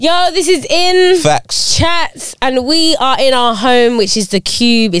Yo, this is In Facts Chats, and we are in our home, which is the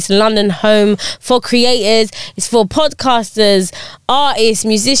Cube. It's London home for creators. It's for podcasters, artists,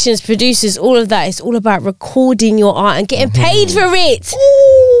 musicians, producers, all of that. It's all about recording your art and getting paid for it.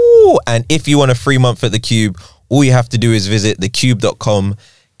 Ooh. And if you want a free month at the Cube, all you have to do is visit thecube.com,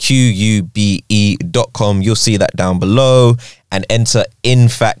 QUBE.com. You'll see that down below, and enter In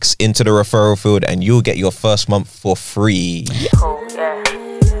Facts into the referral field, and you'll get your first month for free. Cool, yeah.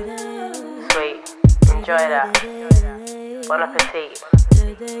 Sweet. Enjoy that. Bon appetit.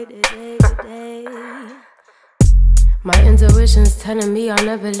 My intuition's telling me I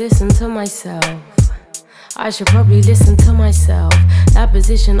never listen to myself. I should probably listen to myself. That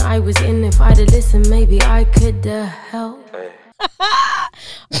position I was in, if I'd have listened, maybe I could help.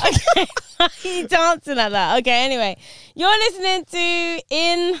 Okay, why are you dancing like that? Okay, anyway, you're listening to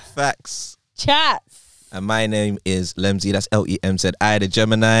In Facts. Chats. And my name is Lemzy. That's Lemz. I the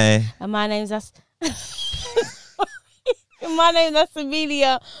Gemini. And my name's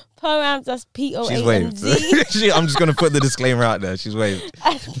Amelia Poams. That's P-O-A-M-Z. She's waved. I'm just going to put the disclaimer out there. She's waved.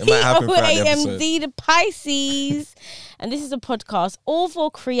 It might happen throughout the episode. P-O-A-M-Z, the Pisces. And this is a podcast all for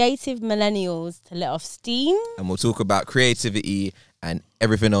creative millennials to let off steam. And we'll talk about creativity and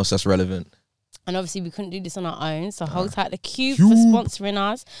everything else that's relevant. And obviously we couldn't do this on our own, so hold tight the Cube for sponsoring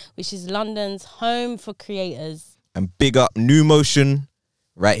us, which is London's home for creators. And big up New Motion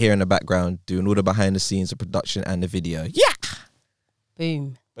right here in the background, doing all the behind the scenes, the production and the video. Yeah.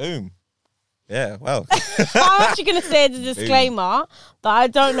 Boom. Boom. Yeah, wow. I'm actually going to say as a disclaimer that I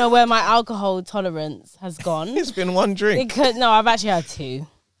don't know where my alcohol tolerance has gone. It's been one drink. Because, no, I've actually had two.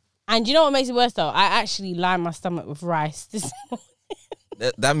 And you know what makes it worse though? I actually lined my stomach with rice this morning.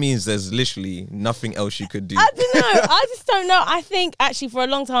 That means there's literally nothing else you could do. I don't know. I just don't know. I think actually for a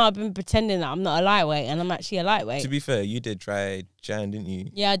long time I've been pretending that I'm not a lightweight, and I'm actually a lightweight. To be fair, you did try Jan, didn't you?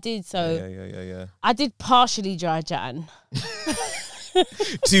 Yeah, I did. So Yeah. I did partially dry Jan.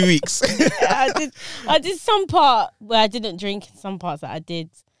 2 weeks. I did some part where I didn't drink, and some parts that I did.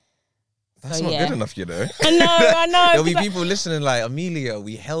 That's so, not yeah. good enough, you know. I know. There'll be people listening like, Amelia,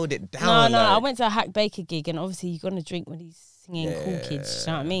 we held it down. No, like, I went to a Hack Baker gig, and obviously you're gonna drink when he's singing Cool Kids.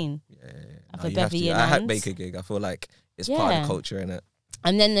 You know what I mean? Yeah. After You have Beverly to. and I Hack Ants. Baker gig. I feel like it's part of the culture, innit?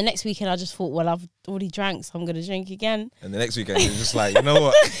 And then the next weekend, I just thought, well, I've already drank, so I'm gonna drink again. And the next weekend, you're just like, you know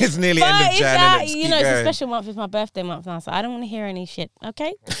what? It's nearly end of Jan, that, and it's you know, it's a special month. It's my birthday month now, so I don't want to hear any shit.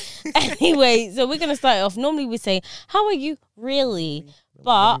 Okay. Anyway, so we're gonna start it off. Normally we say, "How are you really?"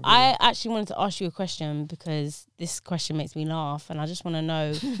 But I actually wanted to ask you a question because this question makes me laugh, and I just want to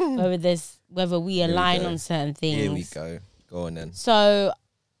know whether we align on certain things. Here we go. Go on then. So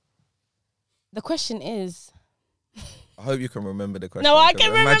the question is. I hope you can remember the question. No, I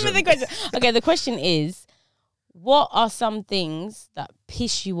can remember the question. Okay, the question is, what are some things that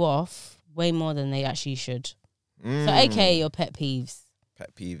piss you off way more than they actually should? So, AKA your pet peeves.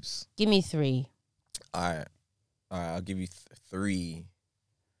 Pet peeves. Give me three. All right. I'll give you three.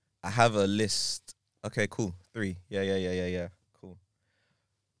 I have a list. Okay, cool. 3. Yeah. Cool.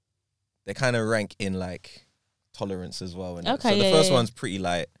 They kind of rank in like tolerance as well. Okay. So the first one's pretty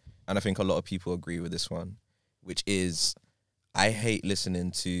light, and I think a lot of people agree with this one, which is I hate listening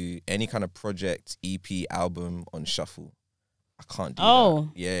to any kind of project, EP, album on shuffle. I can't do that.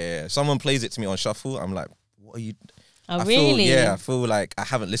 Yeah. Someone plays it to me on shuffle. I'm like, what are you? Oh, really? I feel like I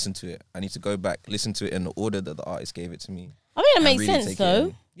haven't listened to it. I need to go back, listen to it in the order that the artist gave it to me. I mean, it makes really sense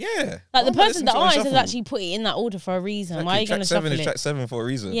though. Yeah. Like the person, the artist has shuffle. actually put it in that order for a reason. Exactly. Why are you going to shuffle Track 7 is it? track 7 for a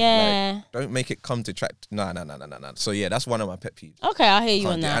reason. Yeah. Like, don't make it come to track. No. So yeah, that's one of my pet peeves. Okay, I hear you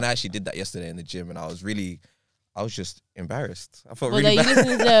Can't on do it. that. And I actually did that yesterday in the gym, and I was just embarrassed. I felt Well, really you bad.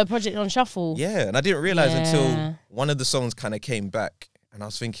 listening to a project on shuffle. Yeah, and I didn't realize Yeah. until one of the songs kind of came back, and I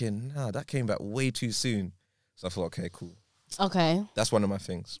was thinking, nah, that came back way too soon. So I thought, okay, cool. Okay. That's one of my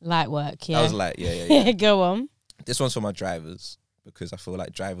things. Light work, yeah. I was like, yeah. Go on. This one's for my drivers, because I feel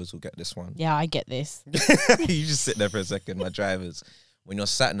like drivers will get this one. Yeah, I get this. You just sit there for a second. My drivers, when your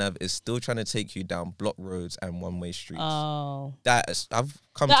sat nav is still trying to take you down block roads and one-way streets. Oh. I've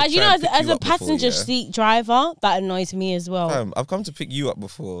come But to as you try know, and pick as you a up before, passenger yeah? seat driver, that annoys me as well. I've come to pick you up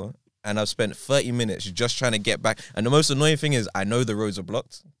before, and I've spent 30 minutes just trying to get back. And the most annoying thing is, I know the roads are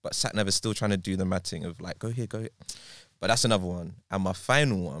blocked, but sat nav is still trying to do the matting of like, go here. But that's another one. And my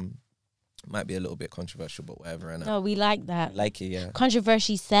final one might be a little bit controversial, but whatever. And No, we like that. like it, yeah.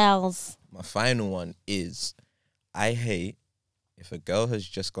 Controversy sells. My final one is, I hate if a girl has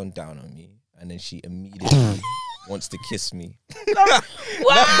just gone down on me and then she immediately wants to kiss me. Wow!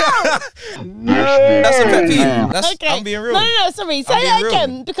 That's a pet peeve. That's, Okay. I'm being real. No, sorry. Say I'm that being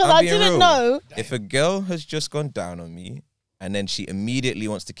again real. because I'm I being didn't real. know. If a girl has just gone down on me and then she immediately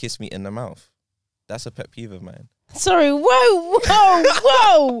wants to kiss me in the mouth. That's a pet peeve of mine. Sorry,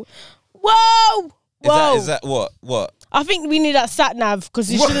 whoa. Is that what? I think we need that sat nav because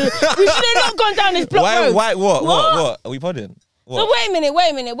we should have not gone down this block road. Why? What? Are we podding? What? So wait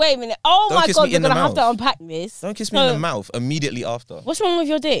a minute. Oh Don't my kiss God, me we're in the gonna have to mouth. unpack this. Don't kiss me in the mouth immediately after. What's wrong with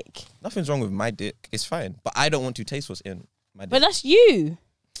your dick? Nothing's wrong with my dick. It's fine, but I don't want to taste what's in my dick. But that's you.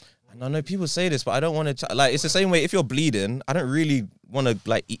 And I know people say this, but I don't want to. Like, it's the same way. If you're bleeding, I don't really want to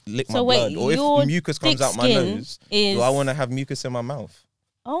lick my blood. Or your if mucus comes thick out my skin nose, is- do I want to have mucus in my mouth?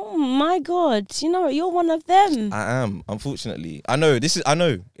 Oh my God! You know what? You're one of them. I am, unfortunately. I know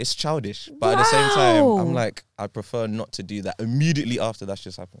it's childish, but at the same time, Wow. I'm like, I prefer not to do that immediately after that's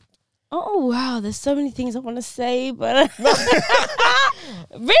just happened. Oh wow! There's so many things I want to say, but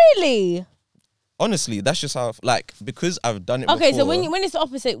really. Honestly, that's just how, like, because I've done it Okay, before. so when it's the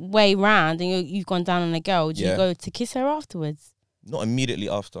opposite way round and you've gone down on a girl, do you Yeah. go to kiss her afterwards? Not immediately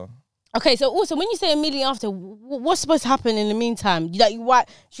after. Okay, so also when you say immediately after, what's supposed to happen in the meantime?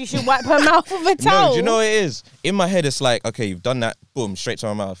 She should wipe her mouth with a towel. No, do you know what it is? In my head, it's like, okay, you've done that, boom, straight to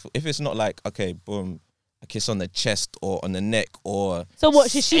my mouth. If it's not like, okay, boom, a kiss on the chest or on the neck or So what?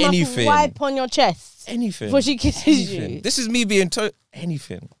 Should she must anything. wipe on your chest Anything. before she kisses Anything. you? This is me being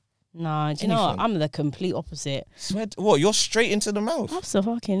anything. Nah, do you know what? Anything. I'm the complete opposite. Swear what? You're straight into the mouth.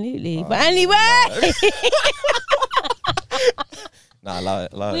 Absolutely. But anyway, Nah, allow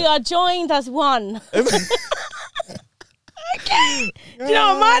it. we are joined as one. Okay. Do you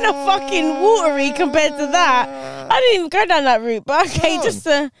know what? Mine are fucking watery compared to that. I didn't even go down that route. But okay, No. just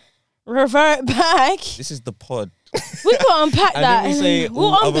to revert back, This is the pod. we will unpack And that. then we say We'll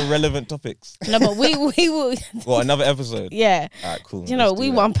all unpack- other relevant topics. No, but we will. What, another episode? Yeah. Alright, cool. You know, Let's we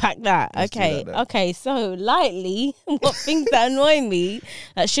do will that. unpack that. Let's do Okay. that then. Okay. So lightly, what things that annoy me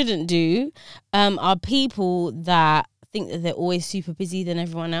that shouldn't do are people that think that they're always super busy than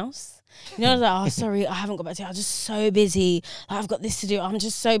everyone else. You know, like, oh, sorry, I haven't got back to you. I'm just so busy. Like, I've got this to do. I'm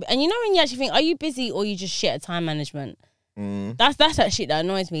just so... And you know when you actually think, are you busy or you just shit at time management? That's that shit that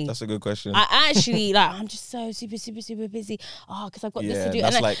annoys me. That's a good question. I actually I'm just so super busy. Oh, because I've got this to do.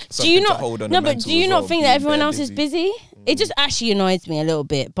 that's And like do you something to not? hold on No, a but mental do you as not well, think that being everyone bare else is busy. busy? It just actually annoys me a little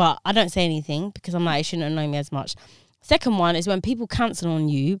bit, but I don't say anything because I'm like, it shouldn't annoy me as much. Second one is when people cancel on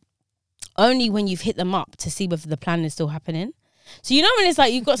you only when you've hit them up to see whether the plan is still happening. So you know when it's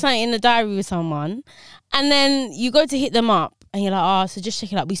like you've got something in the diary with someone and then you go to hit them up and you're like, oh, so just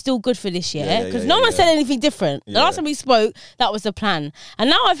check it out. We still good for this year? Yeah, Because yeah, no yeah, one yeah. said anything different. The Yeah. last time we spoke, that was the plan. And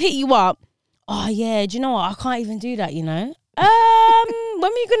now I've hit you up. Oh, yeah, do you know what? I can't even do that, you know?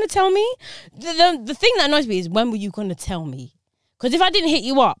 When were you going to tell me? The thing that annoys me is when were you going to tell me? Because if I didn't hit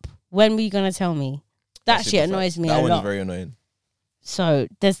you up, when were you going to tell me? That That's shit super annoys facts. me That a one lot. is very annoying. So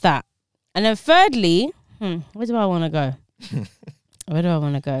there's that. And then thirdly, where do I want to go? Where do I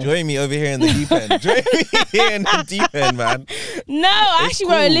want to go? Join me over here in the deep end. Join me here in the deep end, man. No, I It's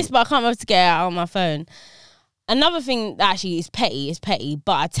actually wrote a cool. list, but I can't remember to get it out on my phone. Another thing that actually is petty,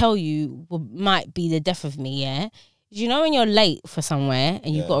 but I tell you might be the death of me, yeah? You know when you're late for somewhere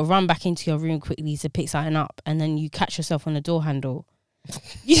and you've Yeah. got to run back into your room quickly to pick something up and then you catch yourself on the door handle?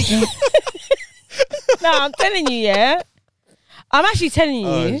 No, I'm telling you, yeah? I'm actually telling you.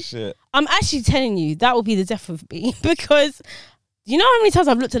 Oh, shit. I'm actually telling you that will be the death of me because you know how many times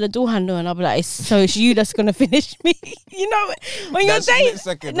I've looked at the door handle and I'll be like, it's you that's gonna finish me. You know when your That day, split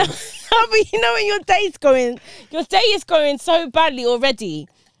second. no, but you know when your day is going so badly already,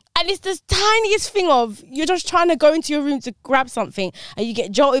 and it's this tiniest thing of you're just trying to go into your room to grab something and you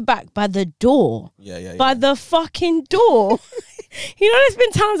get jolted back by the door. Yeah. By the fucking door. You know, there's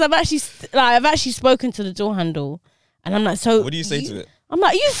been times I've actually spoken to the door handle, and I'm like, so. What do you say to it? I'm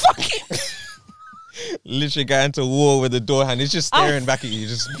like, you fucking. Literally got into war with the door hand. It's just staring back at you.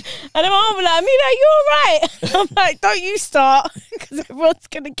 Just And then my mom be like, Amina, you alright? I'm like, don't you start, because everyone's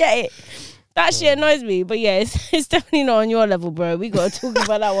gonna get it. That shit annoys me, but yeah, it's definitely not on your level, bro. We gotta talk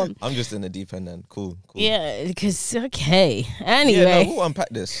about that one. I'm just in the deep end then. Cool. Yeah, because okay. Anyway, Yeah, no, we'll unpack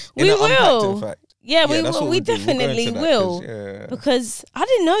this. We In an will. unpacked, in fact. yeah, that's what we we'll do. We'll go definitely into that will, 'cause, yeah. because I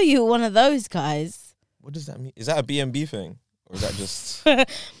didn't know you were one of those guys. What does that mean? Is that a B&B thing? Or is that just...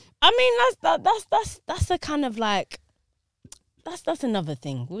 I mean, that's a kind of like. That's another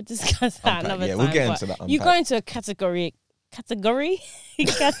thing. We'll discuss that Unpack, another yeah, time. we'll get but into that, You go unpack. into a category, category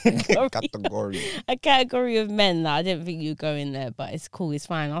category? a category of men that I didn't think you'd go in there, but it's cool. It's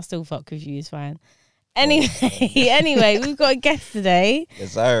fine. I'll still fuck with you. It's fine. Anyway, we've got a guest today.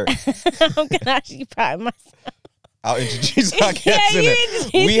 Yes, sir. I'm gonna actually pat myself. I'll introduce our guest. Yeah, you innit?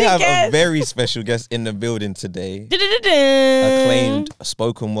 introduce We the have guest. a very special guest in the building today. Du-du-du-du. Acclaimed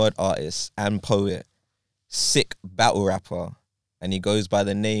spoken word artist and poet, sick battle rapper, and he goes by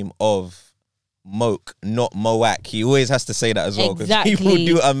the name of Moke, not Moak. He always has to say that as well, because people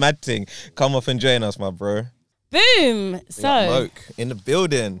do a mad thing. Come off and join us, my bro. Boom. So Moke in the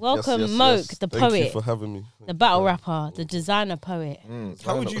building. Welcome, Moke, the Thank poet, you for having me. the battle rapper, the designer poet.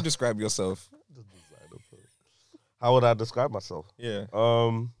 How would you describe yourself? How would I describe myself? Yeah.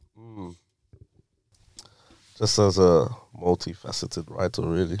 Just as a multifaceted writer,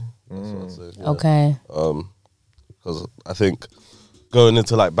 really. That's what I'd say. Yeah. Okay. Because I think going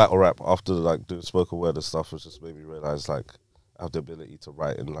into like battle rap after like doing spoken word and stuff has just made me realize like I have the ability to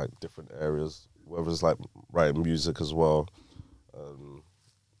write in like different areas, whether it's like writing music as well,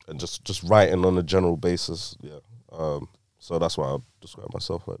 and just writing on a general basis. Yeah. So that's why I describe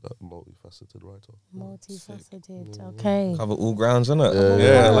myself like that, multifaceted writer. Multifaceted. Okay. Cover all grounds, innit?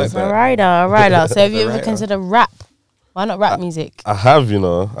 Yeah, I like that. A writer. So have you ever writer. considered rap? Why not rap music? I have,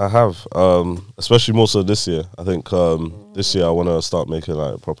 especially more so this year. I think this year I want to start making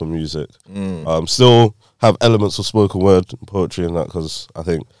like proper music. Still have elements of spoken word and poetry in that, because I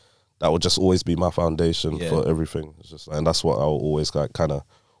think that will just always be my foundation for everything. It's just, and that's what I'll always like, kind of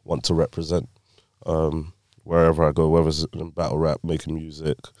want to represent wherever I go, whether it's in battle rap, making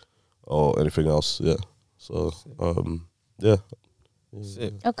music, or anything else. Yeah. So yeah.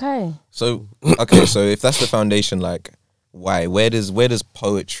 Sick. Okay. So so if that's the foundation, like, why? Where does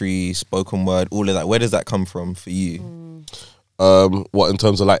poetry, spoken word, all of that, where does that come from for you? What, in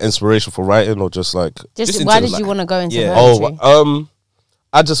terms of like inspiration for writing, or just like Just why did you want to go into Yeah. poetry?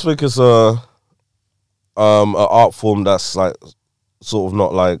 I just think it's a art form that's like sort of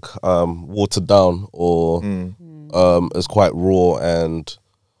not like watered down, or is quite raw and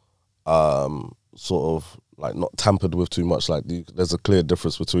sort of like not tampered with too much. Like there's a clear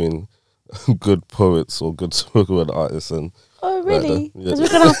difference between good poets or good spoken word artists and. Oh really? Yeah. Because we're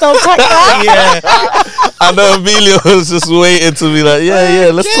gonna have to unpack that. I know Amelia was just waiting to be like,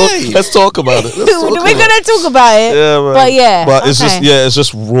 let's talk about it. We're gonna talk about it. Yeah, man. But yeah, but it's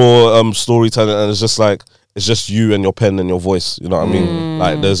just raw storytelling, and it's just like it's just you and your pen and your voice. You know what I mean?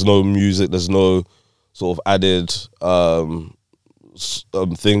 Like there's no music, there's no sort of added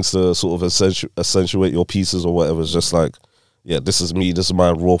things to sort of accentuate your pieces or whatever. It's just like, yeah, this is me, this is my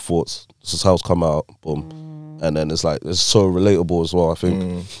raw thoughts, this is how it's come out, boom. And then it's like, it's so relatable as well. I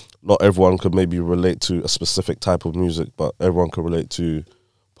think not everyone could maybe relate to a specific type of music, but everyone can relate to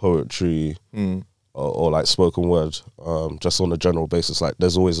poetry or like spoken word, just on a general basis. Like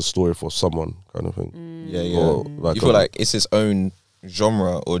there's always a story for someone, kind of thing. Yeah, yeah. Or, like, you feel like it's its own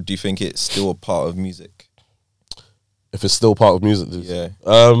genre, or do you think it's still a part of music? if it's still part of music, Yeah.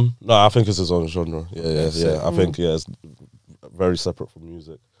 no, I think it's its own genre. Yeah. Sick. I think it's very separate from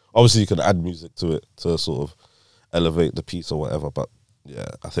music. Obviously, you can add music to it to sort of elevate the piece or whatever. But yeah,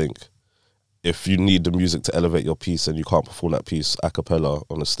 I think if you need the music to elevate your piece and you can't perform that piece a cappella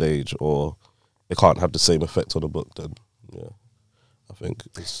on a stage, or it can't have the same effect on a book, then yeah, I think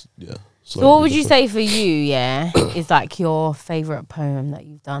it's So what would you say for you? Yeah, is like your favorite poem that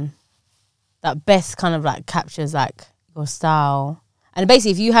you've done that best kind of like captures like your style. And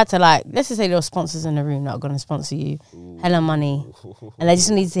basically, if you had to like, let's just say there were sponsors in the room that are going to sponsor you, hella money, and they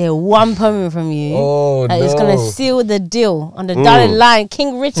just need to hear one poem from you that is going to seal the deal on the dotted line,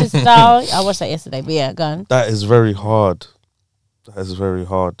 King Richard style. I watched that yesterday, but yeah, go on. That is very hard. That is very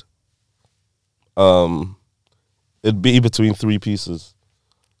hard. It'd be between three pieces.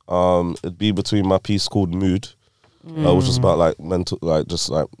 It'd be between my piece called Mood, which is about like mental, like just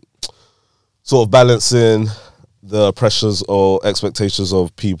like sort of balancing the pressures or expectations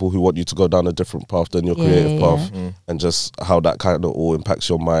of people who want you to go down a different path than your creative path, and just how that kind of all impacts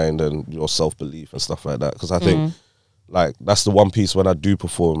your mind and your self-belief and stuff like that. Because I think like that's the one piece when I do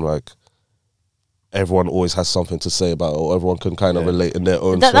perform, like everyone always has something to say about it, or everyone can kind of relate in their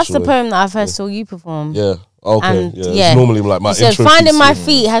own That's special the way. poem that I first saw you perform. Yeah. Okay. And Yeah. It's normally like my you said, intro finding piece, my yeah.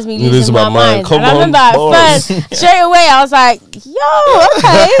 feet has me You losing my mind. Come and I on, remember at bars. first, straight away, I was like,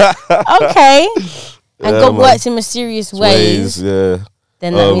 yo, okay. And God works in mysterious ways. Yeah.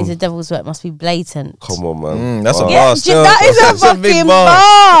 Then that means the devil's work must be blatant. Come on, man. That's a Wow. Yeah, bar still. that is a That's big fucking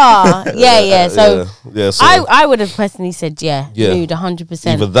bar. bar. Yeah. So So I would have personally said, Mood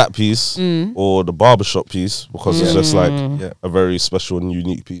 100%. either that piece or the barbershop piece, because it's just like a very special and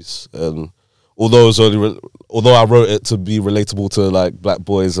unique piece. And although it's only although I wrote it to be relatable to like black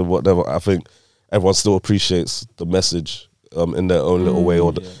boys and whatever, I think everyone still appreciates the message in their own little way,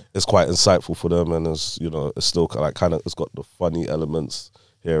 or it's quite insightful for them, and it's, you know, it's still like kind of, it's got the funny elements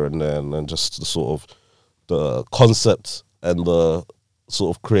here and there, and then just the sort of the concept and the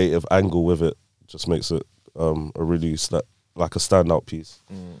sort of creative angle with it just makes it a really like a standout piece.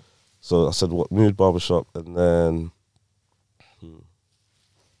 So I said what mood, barbershop, and then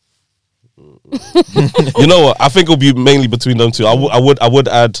you know what? I think it'll be mainly between them two. I would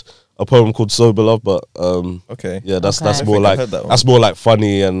add a poem called Sober Love, but okay, yeah, that's Okay. more I think I've like heard that one. that's more like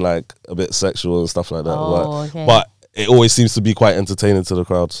funny and like a bit sexual and stuff like that. Oh, okay. But it always seems to be quite entertaining to the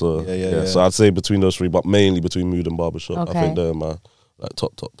crowd. So Yeah. So I'd say between those three, but mainly between mood and barbershop. I Okay. think they're my like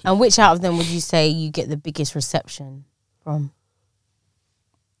top. And which out of them would you say you get the biggest reception from?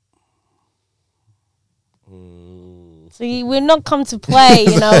 So we're not come to play,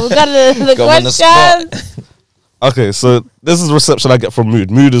 you know. We've got the Go on the spot. questions. Okay, so this is the reception I get from mood.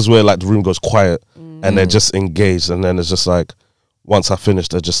 Mood is where like the room goes quiet and they're just engaged, and then it's just like once I finish,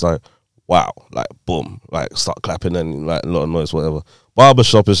 they're just like, wow, like boom, like start clapping and like a lot of noise, whatever.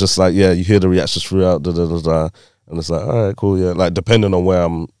 Barbershop is just like, yeah, you hear the reactions throughout, and it's like, all right, cool, yeah, like depending on where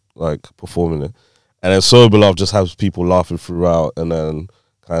I'm like performing it. And then Sober Love just has people laughing throughout, and then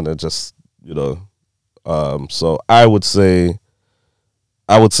kind of just, you know, so I would say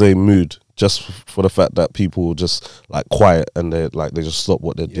mood, just for the fact that people just like quiet and they just stop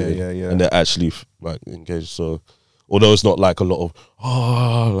what they're doing, yeah. and they're actually like engaged. So although it's not like a lot of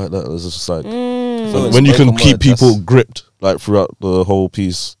like that, it's just like when you can Spoken keep word, people that's- gripped like throughout the whole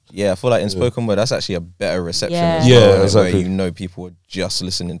piece. Yeah, I feel like in spoken word, that's actually a better reception. Yeah. as Yeah, well, where exactly. you know people are just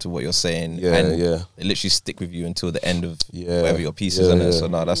listening to what you're saying. Yeah, and yeah. they literally stick with you until the end of Yeah. whatever your piece is. Yeah, In it. yeah. So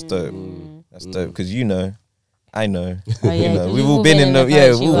no, that's dope. That's dope because you know, I know. Oh, yeah, You know, 'cause we've you've all been in the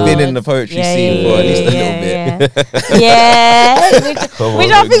poetry we've all been in world. the poetry Yeah, scene yeah, for at least a yeah, little bit. yeah. Yeah,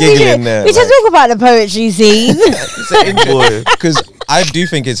 which I think we giggling should, there, we should like- talk about the poetry scene. Because I do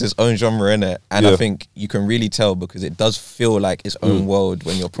think it's its own genre in it, and Yeah. I think you can really tell because it does feel like its own world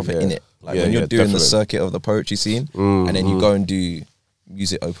when you're proper in it. Like Yeah, when you're yeah, doing the definitely. circuit of the poetry scene, and then you go and do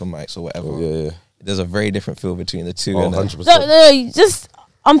music open mics or whatever. Yeah. There's a very different feel between the two. Oh, and 100%. No, just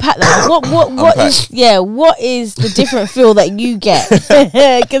unpack that. What Unpack. is the different feel that you get?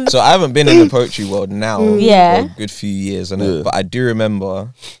 'Cause- So I haven't been in the poetry world now Yeah. for a good few years, and Yeah. but I do remember,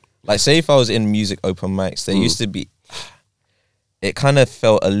 like, say if I was in music open mics, there used to be, it kind of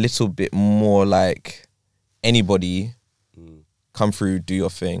felt a little bit more like anybody come through, do your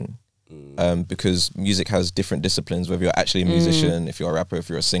thing, because music has different disciplines. Whether you're actually a musician, if you're a rapper, if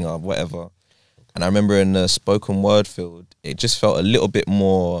you're a singer, whatever. And I remember in the spoken word field, it just felt a little bit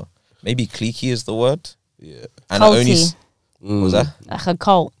more, maybe cliquey is the word. Yeah. And I only Culty. what was that? like a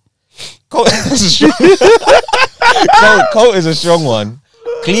cult. Cult is a strong Cult is a strong one.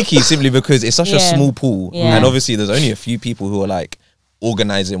 Cliquey simply because it's such a Yeah. small pool, Yeah. and obviously there's only a few people who are like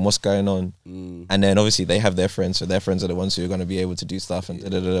organizing what's going on, and then obviously they have their friends, so their friends are the ones who are going to be able to do stuff and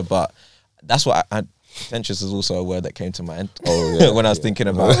da-da-da-da. But that's what I pretentious is also a word that came to mind when I was thinking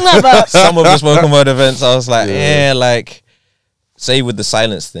about No, but some of the spoken word events. I was like, like say with the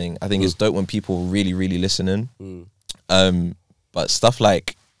silence thing, I think it's dope when people really, really listening. But stuff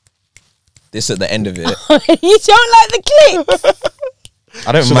like this at the end of it, you don't like the click.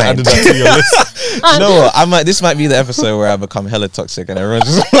 I don't Should have mind. added that to your list. You know what? I might. This might be the episode where I become hella toxic and everyone's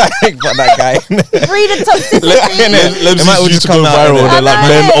just like, "But that guy." Free the toxicity. Let's It might all just just go come out, viral. innit? They're like I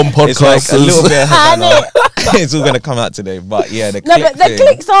men know. on podcasts. It's like a little bit. I know. It's all gonna come out today, but yeah, the No, click but the thing,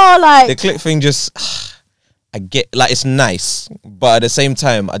 clicks are like the click thing just. I get like it's nice, but at the same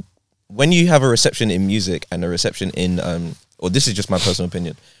time, when you have a reception in music and a reception in or this is just my personal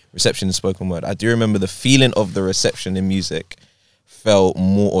opinion, reception in spoken word, I do remember the feeling of the reception in music felt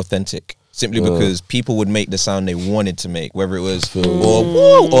more authentic, simply because people would make the sound they wanted to make, whether it was or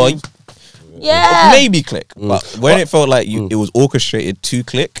woo or yeah. maybe click, but when it felt like it was orchestrated to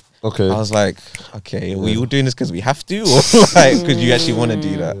click. Okay. I was like, okay, are we all doing this because we have to, or like because you actually want to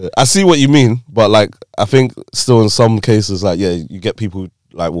do that? I see what you mean, but like I think still in some cases, like you get people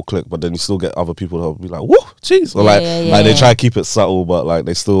like will click, but then you still get other people that will be like, "Whoa, jeez," or like yeah. they try to keep it subtle, but like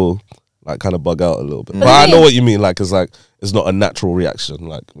they still like kind of bug out a little bit. But the I thing know is- what you mean, like it's not a natural reaction,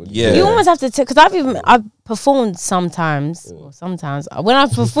 like Yeah. You almost have to because I've performed sometimes or sometimes when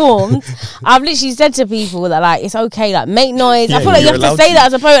I've performed I've literally said to people that like it's okay, like make noise. I feel like you you're have to allowed say to. that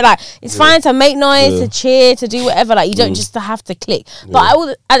as a poet, like it's fine to make noise, to cheer, to do whatever, like you don't just have to click. But I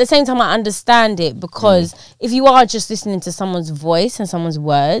will, at the same time I understand it because if you are just listening to someone's voice and someone's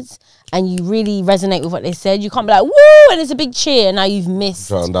words and you really resonate with what they said, you can't be like woo and it's a big cheer and now you've missed.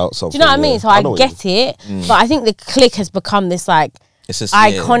 drowned out Do something. you know what I mean? So I know what you get it, but I think the click has become this like It's just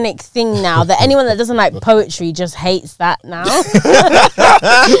iconic thing now that anyone that doesn't like poetry just hates that now. You mean. know what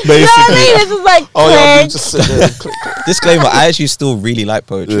I Basically. mean? It's just like Oh yeah, click. dude, just sit there and click. Disclaimer: I actually still really like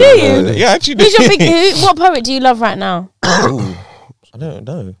poetry. Do you? Yeah, I actually do. Who's your big, what poet do you love right now? Ooh, I don't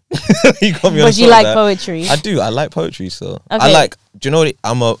know. You got me on But the you spot like there. poetry? I do. I like poetry still. I Okay. like do you know what?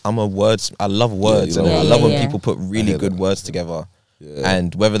 I'm a words. I love words, you and know I what? love when Yeah. people put really good words together.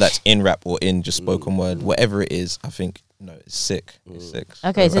 And whether that's in rap or in just spoken word, whatever it is, I think it's sick. It's sick.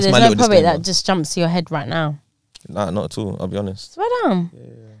 Okay, so That's there's my no little poet disclaimer. that just jumps to your head right now. Nah, not at all. I'll be honest. Swear down.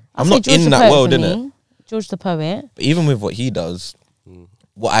 I'm I'll not say George in the that Poet world, for innit? me. George the Poet. But even with what he does,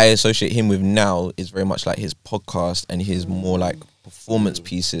 what I associate him with now is very much like his podcast and his more like performance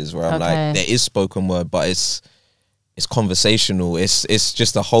pieces, where I'm Okay. like, there is spoken word, but it's conversational. It's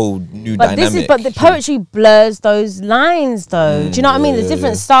just a whole new But dynamic. but the poetry blurs those lines though. Do you know what I mean? There's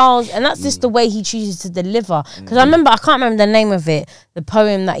different styles, and that's just the way he chooses to deliver. Because I can't remember the name of it, the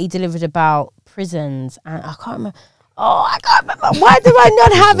poem that he delivered about prisons, and I can't remember. Oh, I can't remember. Why do I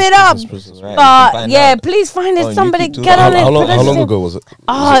not have it up? Right, you can But find yeah, out. please find it. On Somebody YouTube too. get on it. How put long it in. ago was it?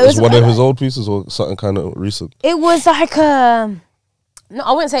 Oh, was it was one of his old pieces or something kind of recent? It was like no,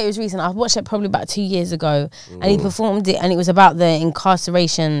 I wouldn't say it was recent. I watched it probably about 2 years ago, and he performed it, and it was about the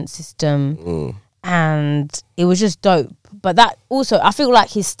incarceration system, and it was just dope. But that also, I feel like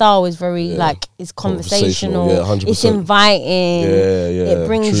his style is very like it's conversational. Yeah, 100%. It's inviting. Yeah, It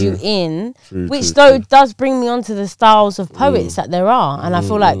brings true. you in, True, which true, though true. does bring me onto the styles of poets that there are, and I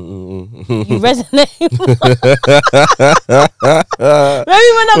feel like you resonate. Maybe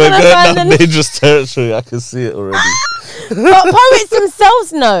we're not We're gonna going find down the dangerous territory. I can see it already. but poets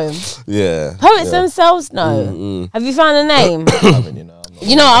themselves know. Yeah. Poets themselves know. Have you found a name? I mean,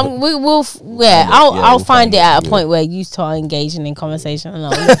 I'm not- I'll find it at a point where you start engaging in conversation and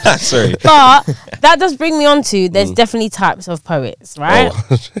all. Sorry. But that does bring me on to there's definitely types of poets, right?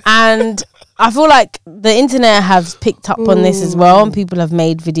 And I feel like the internet has picked up on this as well, and people have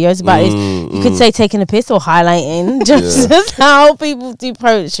made videos about it. You could say taking a piss or highlighting just how people do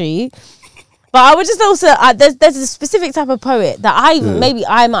poetry. But I would just also there's a specific type of poet that maybe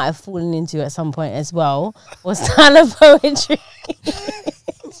I might have fallen into at some point as well, or style of poetry.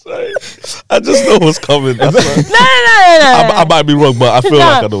 Sorry. I just know what's coming. That's why. No. I might be wrong, but I feel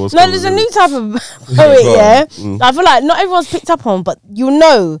like I know what's no, coming. there's a new type of poet, yeah. I feel like not everyone's picked up on, but you'll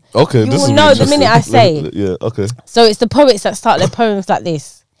know. Okay, You this will is know the interesting. minute I say it. Yeah, okay. So it's the poets that start their poems like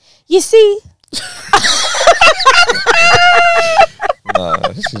this. You see,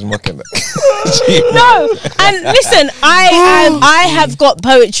 Nah, she's mocking that. no, and listen, I have got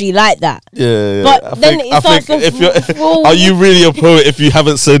poetry like that. Yeah. But I then think, it starts I think to if you're, fall- are you really a poet if you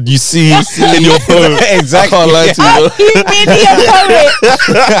haven't said you see in your poem? Exactly. I can't lie to Are you. you really a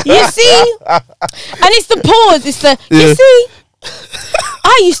poet? You see, and it's the pause. It's the you see.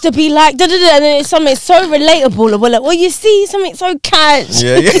 I used to be like da da da, and then it's something so relatable. And we're like, well, you see, something so catch.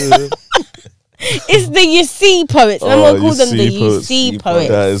 Yeah. It's the you see poets. I'm Oh, gonna call you them the see you poets. see See poets.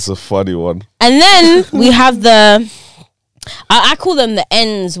 That is a funny one. And then we have I call them the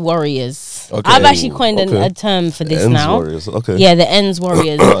ends warriors. Okay. I've actually coined Okay. a term for this Ends now. Warriors. Okay. Yeah, the ends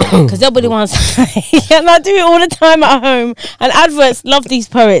warriors. Because they'll be the ones. And I do it all the time at home. And adverts love these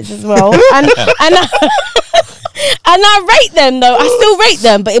poets as well. And I rate them though. I still rate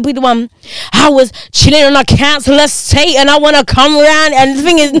them, but it'll be the one. I was chilling on a council estate, and I want to come around. And the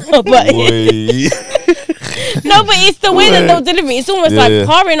thing is, no, but no, but it's the way that they'll deliver it. It's almost like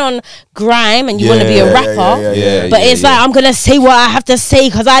parring on grime, and you want to be a rapper. But it's like I'm gonna say what I have to say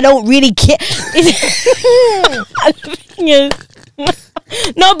because I don't really care.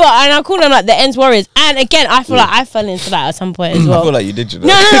 No, but and I call them like the ends warriors. And again, I feel like I fell into that at some point as well. I feel like you did, you know.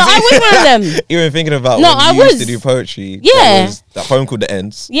 No, I was one of them. You were thinking about No, when I you used to was. do poetry. Yeah. There was that poem called The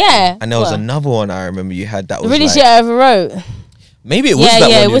Ends. Yeah. And there was What? another one I remember you had that was really like, shit I ever wrote. maybe it was Yeah, that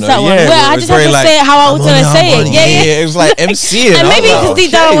yeah, one. it was you know? that one. Yeah, Well, I it was just had very to like, say it how I was I'm gonna on say it. I'm Yeah, on yeah. It was like MC. And maybe because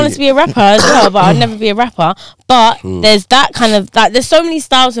deep down I wanted to be a rapper as well, but I'd never be a rapper. But there's that kind of like there's so many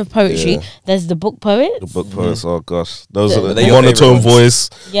styles of poetry. Yeah. There's the book poets. The book poets. Oh gosh, those are They're the your monotone favourite voice.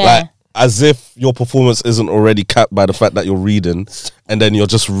 Yeah. Like as if your performance isn't already capped by the fact that you're reading, and then you're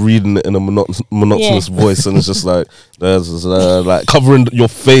just reading it in a monotonous voice, and it's just like there's like covering your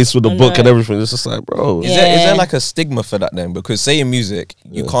face with the book and everything. It's just like, bro. Is there like a stigma for that then? Because say in music,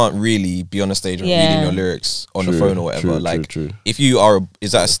 you can't really be on the stage and reading your lyrics on the phone or whatever. True. If you are,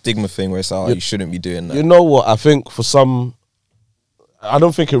 is that a stigma thing where it's like, you shouldn't be doing that? You know what? I think for some, I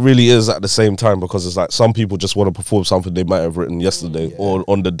don't think it really is at the same time, because it's like some people just want to perform something they might have written yesterday or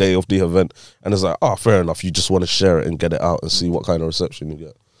on the day of the event, and it's like, oh, fair enough. You just want to share it and get it out and see what kind of reception you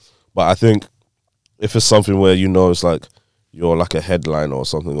get. But I think if it's something where you know it's like you're like a headliner or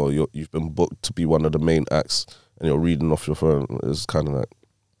something, or you've been booked to be one of the main acts and you're reading off your phone, it's kind of like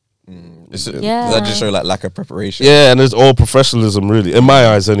That just show like lack of preparation. Yeah, and it's all professionalism, really, in my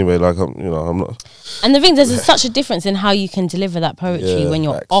eyes, anyway. Like, I'm not. And the thing, there's such a difference in how you can deliver that poetry when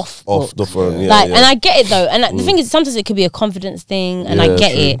you're off the phone. Yeah, like, and I get it though. And the thing is, sometimes it could be a confidence thing, and I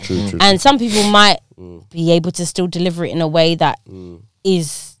get it. True. And some people might be able to still deliver it in a way that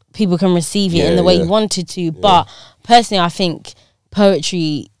is people can receive it in the way you wanted to. But personally, I think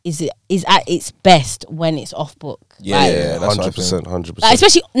poetry is at its best when it's off book. Yeah, that's 100%. Like,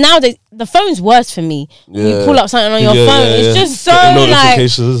 especially nowadays, the phone's worse for me. You pull up something on your phone, it's just so like,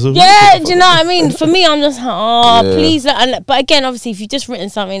 do you know what I mean? For me, I'm just please. But again, obviously, if you've just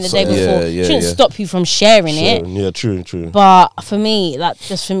written something the day before, it shouldn't stop you from sharing it. Yeah, true. But for me, like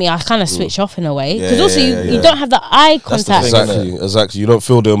just for me, I kind of switch off in a way because also you don't have the eye contact. Exactly. You don't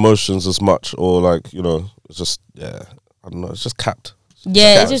feel the emotions as much, or like, you know, it's just I don't know. It's just capped.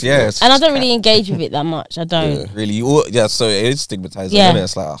 Yeah, it's and I don't really engage with it that much. I don't really. So it is stigmatizing. Yeah,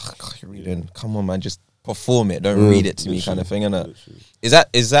 it's like, oh, God, you're reading. Come on, man, just perform it. Don't read it to me, kind of thing. Innit?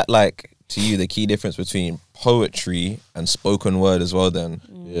 Is that like to you the key difference between poetry and spoken word as well? Then,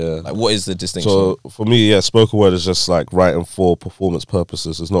 like, what is the distinction? So for me, spoken word is just like writing for performance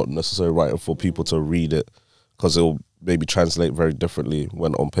purposes. It's not necessarily writing for people to read it, because it'll maybe translate very differently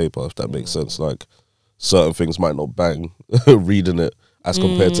when on paper, if that makes sense. Like, certain things might not bang reading it as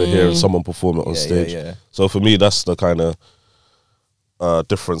compared to hearing someone perform it on stage. So for me, that's the kind of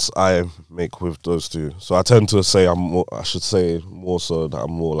difference I make with those two. So I tend to say I should say more so that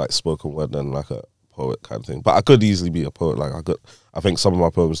I'm more like spoken word than like a poet kind of thing. But I could easily be a poet. Like, I think some of my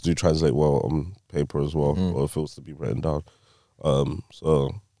poems do translate well on paper as well, or if it was to be written down.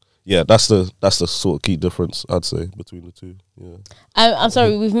 So yeah, that's the sort of key difference, I'd say, between the two. Yeah. I'm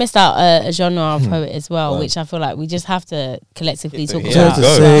sorry, we've missed out a genre of poet as well, which I feel like we just have to collectively talk about.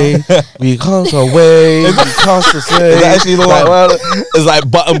 We can't away. We can't say. Is that actually the one? It's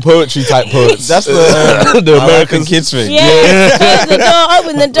like button poetry type poets. That's the American kids thing. Yeah. Close the door,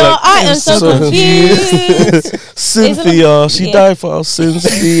 open the door. I am so confused. Cynthia, she died for our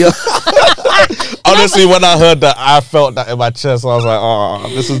Cynthia. Honestly, when I heard that, I felt that in my chest. I was like, oh,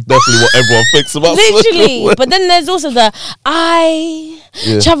 this is definitely what everyone thinks about. Literally. But then there's also the I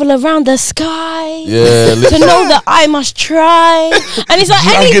travel around the sky to know that I must try. And it's like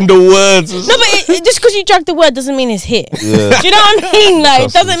dragging the words. No, but just because you drag the word doesn't mean it's hit. Do you know what I mean? Like,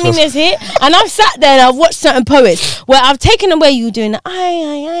 it doesn't mean it's hit. And I've sat there and I've watched certain poets where I've taken away you doing the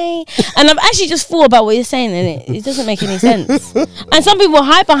I, and I've actually just thought about what you're saying, and it doesn't make any sense. And some people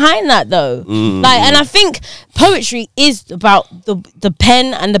hide behind that though. Like, and I think poetry is about the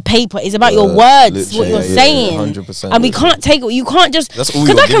pen and the paper. It's about your words, what you're saying. 100%. And we can't take it. You can't just,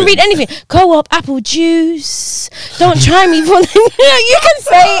 because I can read anything. Co-op apple juice. Don't try me for you can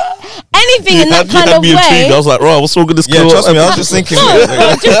say anything in that kind of way. I was like, right, what's wrong with this? Yeah, trust me, I was just thinking.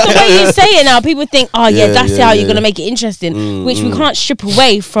 Just the way you say it now, people think, that's how you're gonna make it interesting, which we can't strip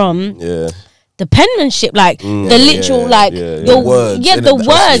away from. The penmanship, like the literal, like your words, the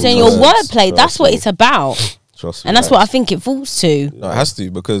words and your wordplay. That's what it's about. And that's what I think it falls to. No, it has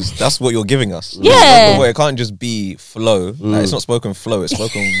to, because that's what you're giving us. Yeah. It can't just be flow. Like, it's not spoken flow, it's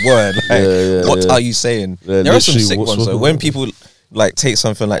spoken word. Like, what are you saying? There are some sick ones though. When people like take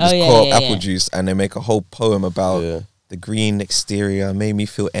something like this co-op apple juice and they make a whole poem about the green exterior made me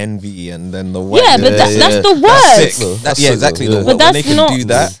feel envy, and then the white. Yeah, but that's the words. That's exactly the word. But when they can do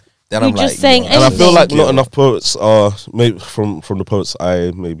that, then I'm just like, saying and I feel like not enough poets are, maybe from the poets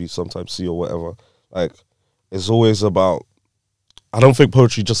I maybe sometimes see or whatever, like, it's always about, I don't think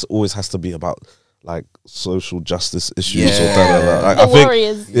poetry just always has to be about like social justice issues or that. Like,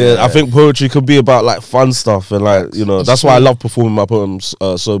 I think poetry could be about like fun stuff, and like, you know, that's why I love performing my poems,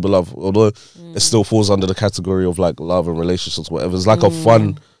 Sober Love, although it still falls under the category of like love and relationships, whatever. It's like a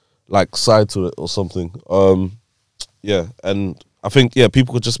fun like side to it or something. And I think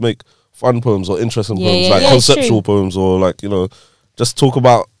people could just make fun poems or interesting poems, like conceptual poems, or like, you know, just talk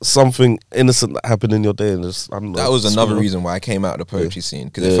about something innocent that happened in your day, and just, I don't know. That was another reason why I came out of the poetry scene,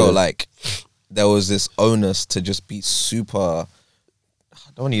 because it felt like there was this onus to just be super. I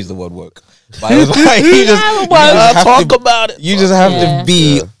don't want to use the word woke, but it was like you just talk about it. You just have to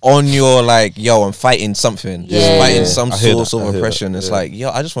be on your like, yo, I'm fighting something, just fighting some source of oppression. It's like, yo,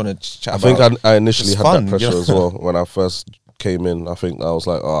 I just want to chat. I think I initially had that pressure as well when I first came in. I think I was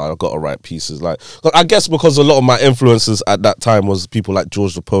like, I got to write pieces. Like, I guess because a lot of my influences at that time was people like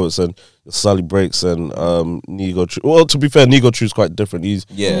George the Poets and Sully Breaks and Nego True. Well, to be fair, Nego True's quite different. He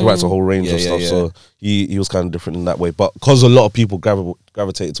writes a whole range of stuff, so he was kind of different in that way. But because a lot of people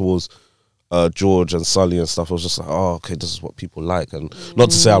gravitated towards George and Sully and stuff, I was just like, oh, okay, this is what people like. And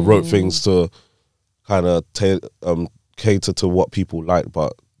not to say I wrote things to kind of cater to what people like,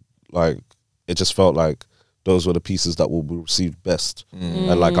 but like it just felt like those were the pieces that will be received best.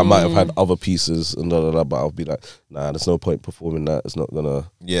 And like I might have had other pieces and but I'll be like, nah, there's no point performing that. It's not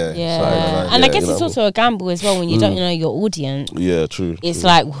gonna. Yeah. And I guess it's also a gamble as well when you don't know your audience. Yeah, true. It's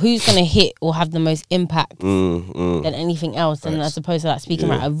like who's gonna hit or have the most impact than anything else, and as opposed to like speaking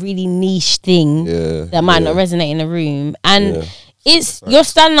about a really niche thing that might not resonate in a room. And it's you're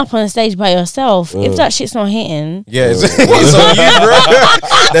standing up on a stage by yourself. If that shit's not hitting, it's on you, bro.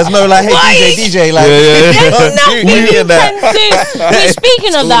 There's no like, hey DJ, like there's nothing you can do. But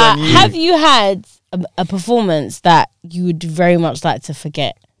speaking of that, have you had a performance that you would very much like to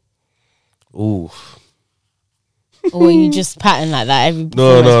forget? Ooh. Or are you just pattern like that? Every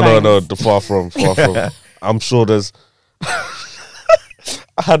No. The far from. I'm sure there's.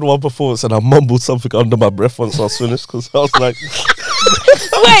 I had one performance and I mumbled something under my breath once I was finished because I was like,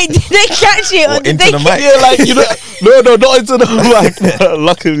 wait, did they catch it? Or did into they the mic? yeah, like, you know, no, not into the mic.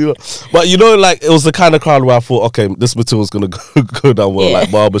 Luckily, not. But you know, like, it was the kind of crowd where I thought, okay, this material's gonna go down well, like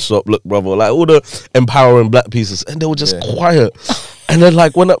Barbershop, Look Brother, like all the empowering black pieces, and they were just quiet. And then,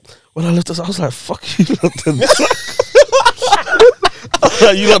 like, when I left this, I was like, fuck you,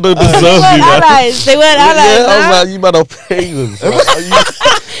 you lot don't deserve me, man. Allies. They weren't allies. Yeah, I was like, you man are pagans.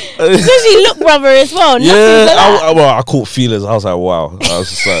 Especially Look Brother as well. I caught feelings. I was like, wow. I was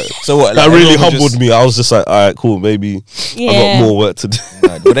just like, so what? That Like, really everyone humbled me. I was just like, all right, cool. Maybe I got more work to do.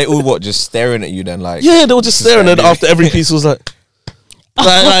 Were they all just staring at you then? Like, Yeah, they were just staring. And after every piece was like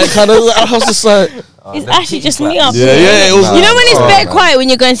kind of. I was just like, it's actually just me up. yeah. It was. You know when it's very quiet when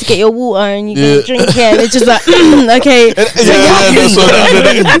you're going to get your water and you get a drink here, and it's just like, okay.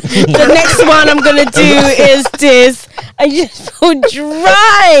 The next one I'm gonna do is this. I just feel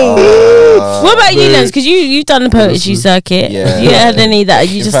dry. What about you, Lens? Because you've done the poetry circuit. Yeah. Have you had any that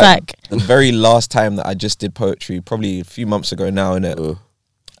you In just fact, like? the very last time that I just did poetry, probably a few months ago now, innit?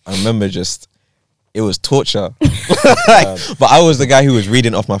 I remember it was torture. But I was the guy who was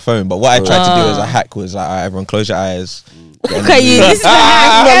reading off my phone. But what I tried to do as a hack was like, all right, everyone close your eyes. Look at you. This is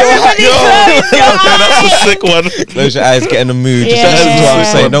everybody close your That's eyes. a sick one. Close your eyes, get in the mood. Just listen to what I'm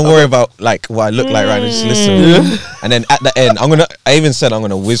saying. Don't worry about like what I look like right now. Just listen. And then at the end, I even said I'm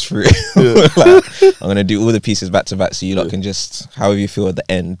gonna whiz through it. Like, I'm gonna do all the pieces back to back, so you lot can just however you feel at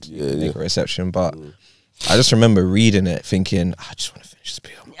the end make a reception. But I just remember reading it, thinking I just want to finish this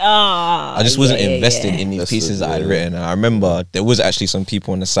piece. I just wasn't invested in these pieces that I'd written. And I remember there was actually some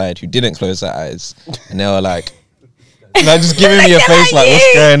people on the side who didn't close their eyes, and they were like. Just giving me a face like,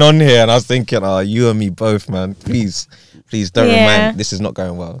 what's going on here? And I was thinking, oh, you and me both, man. Please don't remind. This is not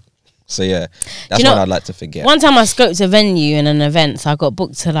going well. So yeah, that's what I'd like to forget. One time I scoped a venue in an event, so I got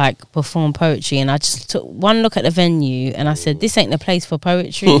booked to like perform poetry, and I just took one look at the venue and I said, this ain't the place for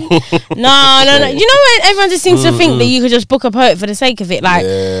poetry. No. You know when everyone just seems to think that you could just book a poet for the sake of it? Like,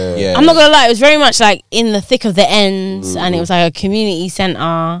 I'm not gonna lie, it was very much like in the thick of the ends, and it was like a community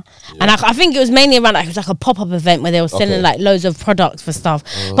centre. And I think it was mainly around like, it was like a pop-up event where they were selling like loads of products for stuff.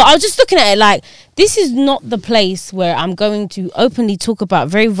 But I was just looking at it like, this is not the place where I'm going to openly talk about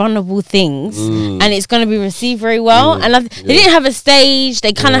very vulnerable things and it's going to be received very well. And they didn't have a stage.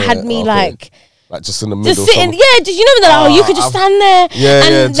 They kind of had me like just in the middle. Just sitting, did you know that? You could just stand there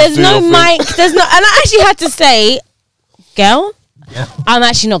and there's no mic. There's no, and I actually had to say, girl, I'm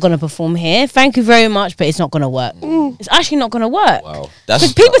actually not going to perform here. Thank you very much, but it's not going to work. It's actually not going to work. Wow.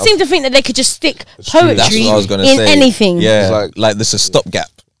 Because people seem to think that they could just stick poetry That's what I was gonna in say. anything. Yeah, like this is stopgap.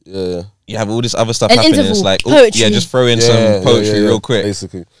 Yeah. You have all this other stuff An happening. interval, It's like, poetry. just throw in some poetry real quick.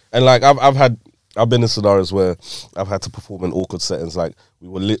 Basically. And like I've been in scenarios where I've had to perform in awkward settings. Like we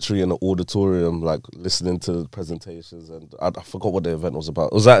were literally in an auditorium, like listening to the presentations, and I forgot what the event was about.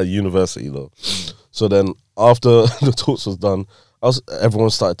 It was at a university though. So then after the talks was done,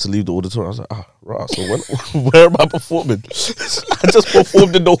 everyone started to leave the auditorium. I was like, right. So where am I performing? I just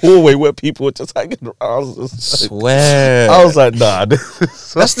performed in the hallway where people were just hanging around. I was like, nah,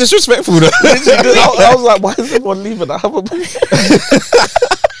 that's disrespectful. Though. I was like, why is everyone leaving? I haven't.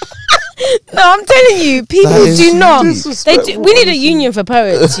 No, I'm telling you, people do not. We need a union for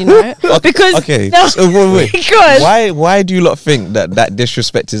poets, you know, because wait. Because why do you lot think that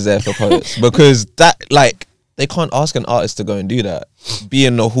disrespect is there for poets? Because that like. They can't ask an artist to go and do that. Be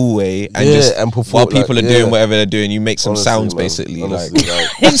in the hallway and perform while people are doing whatever they're doing. You make some sounds, basically. Honestly,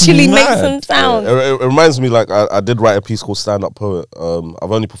 literally make some sounds. It reminds me, like I did write a piece called Stand Up Poet.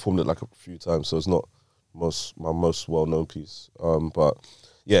 I've only performed it like a few times, so it's not my most well known piece. But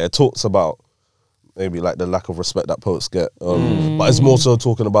yeah, it talks about maybe like the lack of respect that poets get. But it's more so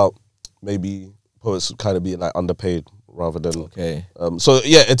talking about maybe poets kind of being like underpaid. Rather than okay, so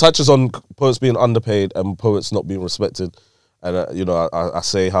yeah, it touches on poets being underpaid and poets not being respected, And you know, I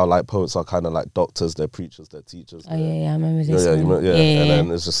say how like poets are kind of like doctors, they're preachers, they're teachers. Oh yeah, I remember this. Yeah, one. yeah. And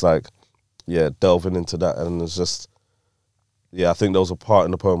then it's just like, delving into that, and it's just, I think there was a part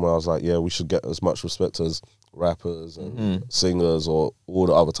in the poem where I was like, we should get as much respect as rappers and singers or all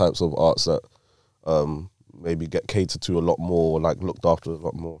the other types of arts that maybe get catered to a lot more, like looked after a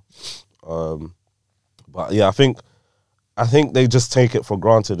lot more. But yeah, I think they just take it for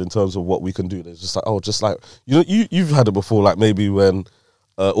granted in terms of what we can do. They're just like, just like, you know, you've had it before, like maybe when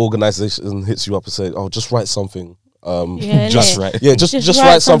organization hits you up and say, just write something. Just write. Yeah, just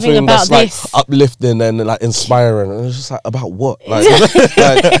write something that's like uplifting and like inspiring. And it's just like, about what? Like,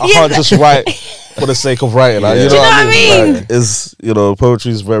 I can't just write for the sake of writing. Like, you know what I mean? Like,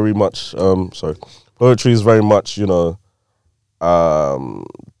 poetry is very much, you know,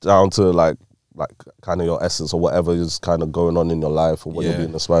 down to like kind of your essence or whatever is kind of going on in your life or what you're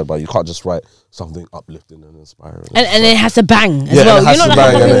being inspired by. You can't just write something uplifting and inspiring. And it has to bang as well. You're not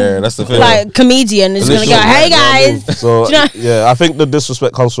like that's the thing. Like comedian is going to go, hey guys. So I think the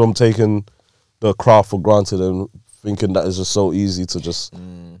disrespect comes from taking the craft for granted and thinking that it's just so easy to just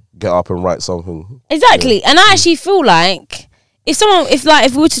get up and write something. Exactly. And I actually feel like if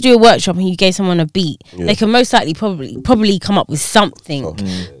we were to do a workshop and you gave someone a beat, they can most likely probably come up with something.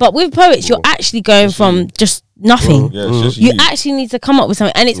 But with poets, you're actually going from just nothing. You actually need to come up with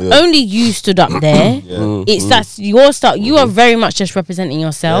something, and it's only you stood up there. That's your style. You are very much just representing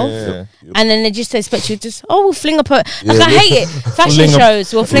yourself, and then they just expect you to just we'll fling a poet. Like I hate it. Fashion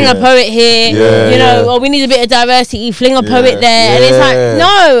shows, we'll fling a poet here. You know, we need a bit of diversity. Fling a poet there, and it's like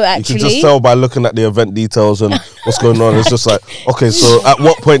no, actually. You can just tell by looking at the event details and what's going on. It's just like, okay, so at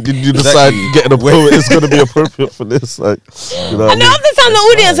what point did you decide getting a poet is going to be appropriate for this? Like, you know, and half the time the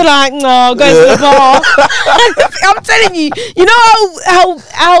audience are like, no, go to the bar. I'm telling you, you know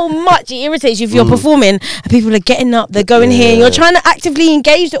how much it irritates you if you're performing and people are getting up, they're going here, and you're trying to actively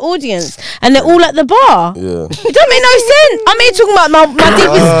engage the audience, and they're all at the bar. It don't make no sense. I'm here talking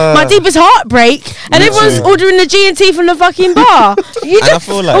about my deepest heartbreak, and everyone's ordering the G&T from the fucking bar. You just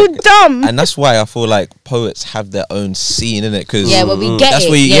all dumb. And that's why I feel like poets have their own scene in it, because we get that's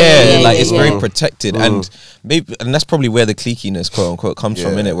it. Where it's very protected, and maybe, and that's probably where the cliquiness, quote unquote, comes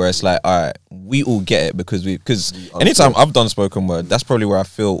from in it, where it's like, all right, we all get it because anytime I've done spoken word, that's probably where I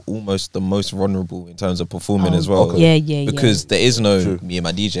feel almost the most vulnerable in terms of performing as well. Because there is no me and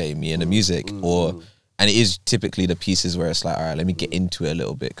my DJ, me and the music, and it is typically the pieces where it's like, all right, let me get into it a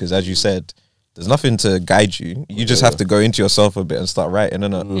little bit, because as you said, there's nothing to guide you. You just have to go into yourself a bit and start writing,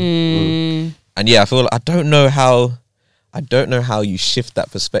 innit? And I feel like I don't know how you shift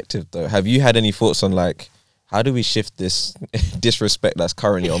that perspective though. Have you had any thoughts on like, how do we shift this disrespect that's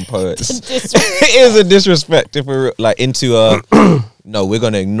currently on poets? It is a disrespect if we're like into no, we're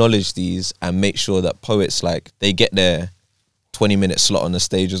going to acknowledge these and make sure that poets, like, they get their 20-minute slot on the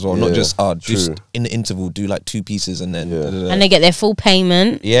stage as well. Not just in the interval do like 2 pieces and then and they get their full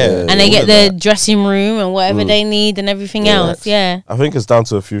payment. And they get the dressing room and whatever they need and everything else. I think it's down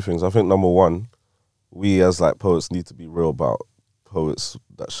to a few things. I think number one, we as like poets need to be real about poets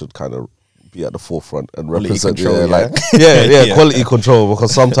that should kind of be at the forefront and represent quality control,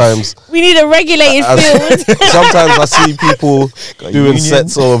 because sometimes we need a regulated field. Sometimes I see people doing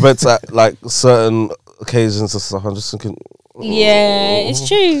sets or events at like certain occasions and stuff. I'm just thinking, it's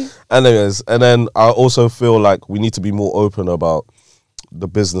true. Anyways, and then I also feel like we need to be more open about the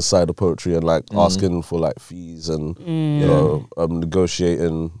business side of poetry and like asking for like fees and you know,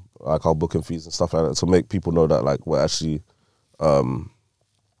 negotiating like our booking fees and stuff like that, to make people know that like we're actually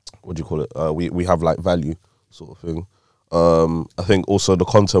what do you call it? We have like value, sort of thing. I think also the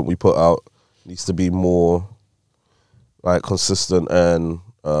content we put out needs to be more like consistent and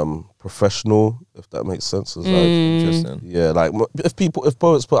professional, if that makes sense. It's like, interesting. Yeah, like if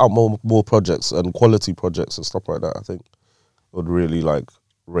poets put out more projects and quality projects and stuff like that, I think it would really like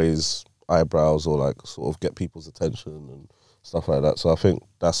raise eyebrows or like sort of get people's attention and stuff like that. So I think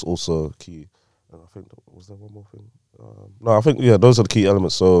that's also key. And I think, was there one more thing? No, I think those are the key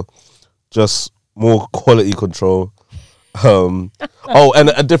elements. So just more quality control. And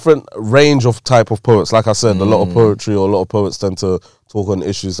a different range of type of poets. Like I said, a lot of poetry or a lot of poets tend to talk on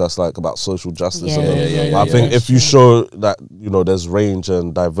issues that's like about social justice. I think if you show that, you know, there's range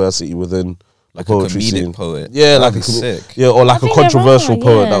and diversity within like the poetry a comedic scene. poet. Yeah, like a sick. or like a controversial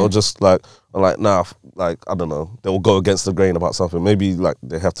poet that will just like like I don't know, they will go against the grain about something. Maybe like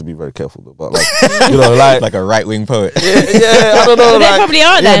they have to be very careful, but like you know, like a right-wing poet. I don't know. They probably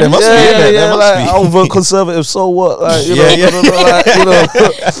are. There must be. There must be. I'll vote conservative. So what? Like, you know, I don't know, like, you know.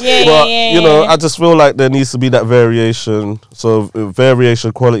 But you know, I just feel like there needs to be that variation. So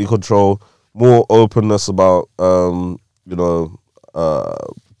variation, quality control, more openness about you know,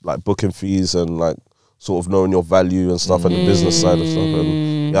 like booking fees and like sort of knowing your value and stuff and the business side of stuff.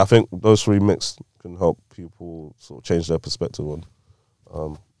 And yeah, I think those three mixed can help people sort of change their perspective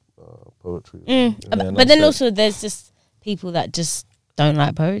on poetry. But then also there's just people that just don't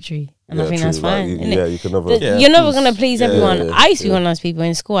like poetry. And I think that's fine. You can never. You're never going to please everyone. yeah, I used to be one of those people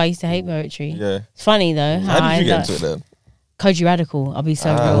in school. I used to hate poetry. Yeah. It's funny though. How did you get into it then? Koji Radical, I'll be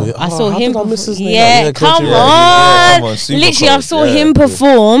so real. yeah. I saw how him. did I miss his name? Yeah, Yeah, come Koji on. Radical. Super Literally, I cold, saw yeah. him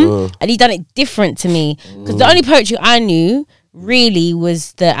perform, and he done it different to me. Because the only poetry I knew really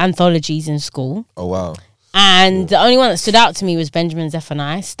was the anthologies in school. Oh wow. And the only one that stood out to me was Benjamin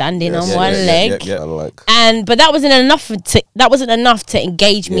Zephaniah standing on Yeah, one yeah, leg. yeah, yeah. I like. But that wasn't enough to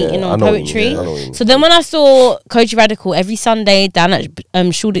engage me Yeah, in I on know what you poetry. mean, I know what you mean. So then when I saw Koji Radical every Sunday down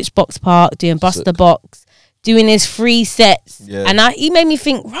at Shoreditch Box Park doing Buster Box, doing his free sets, Yeah. and he made me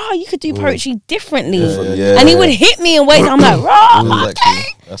think, "Rah, you could do poetry differently." Yeah. And he would hit me in ways I'm like, "Rah, Exactly. okay."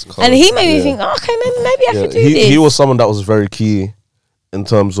 That's cold. And he made me think, "Okay, maybe I could do he, this." he was someone that was very key in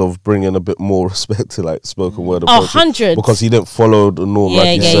terms of bringing a bit more respect to like spoken word Oh, approach 100. because he didn't follow the norm Yeah,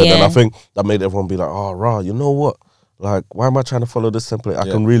 like you yeah, said, and yeah. I think that made everyone be like, oh rah, you know what, like why am I trying to follow this template? I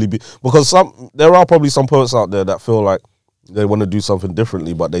Yeah. can really be, because there are probably some poets out there that feel like they want to do something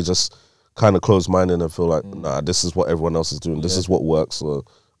differently, but they just kind of close minded and feel like, nah, this is what everyone else is doing, this is what works, so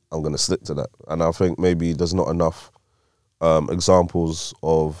I'm gonna stick to that. And I think maybe there's not enough examples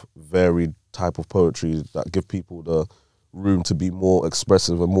of varied type of poetry that give people the room to be more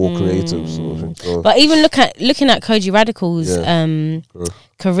expressive and more creative. Sort of thing. So, But even looking at Koji Radical's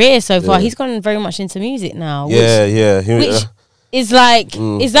career so far, Yeah. he's gone very much into music now. yeah. Which is like,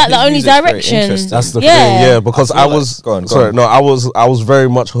 is that the His only music's very direction? interesting. That's the Yeah. thing, yeah. Because I I feel was like- go on. sorry, no, I was very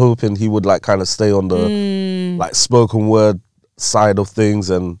much hoping he would like kind of stay on the like spoken word side of things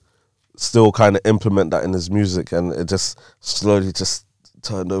and still kind of implement that in his music, and it just slowly just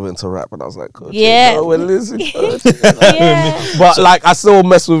turned over into rap, and I was like, okay, Yeah. no, we're losing. Yeah. But like, I still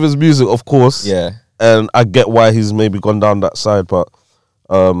mess with his music, of course. Yeah. And I get why he's maybe gone down that side, but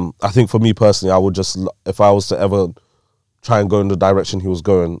I think for me personally, I would just, if I was to ever try and go in the direction he was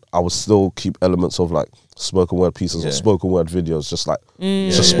going, I would still keep elements of like spoken word pieces or Yeah. spoken word videos, just like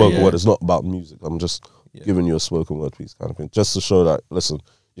it's just spoken word. It's not about music. I'm just giving you a spoken word piece kind of thing, just to show that, listen,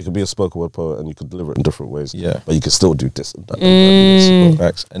 you can be a spoken word poet and you can deliver it in different ways. Yeah. But you can still do this and that.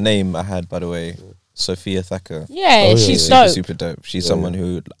 Facts. A name I had, by the way, Sophia Thacker. Yeah, she's Super, dope. super dope. She's someone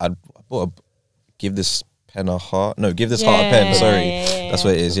who I bought give this pen a heart. No, give this heart a pen. Sorry, that's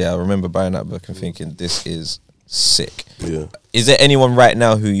what it is. Yeah, I remember buying that book and thinking this is sick. Yeah. Is there anyone right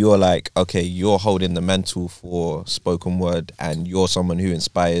now who you're like, okay, you're holding the mantle for spoken word, and you're someone who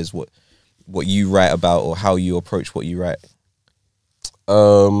inspires what you write about or how you approach what you write?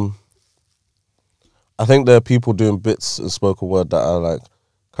 I think there are people doing bits in spoken word that I like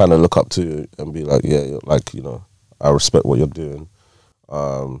kind of look up to and be like, yeah, like, you know, I respect what you're doing.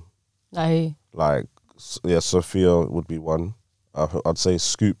 Like, Like, yeah, Sophia would be one. I'd say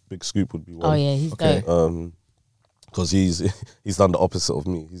Big Scoop would be one. oh yeah, he's Okay. dope. Because he's done the opposite of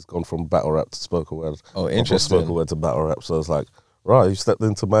me. He's gone from battle rap to spoken word. Oh, From interesting. spoken word to battle rap. So it's like, right, you stepped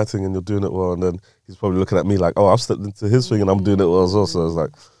into my thing and you're doing it well. And then he's probably looking at me like, oh, I've stepped into his thing and I'm doing it well as well. So it's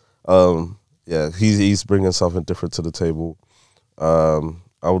like, yeah, he's bringing something different to the table.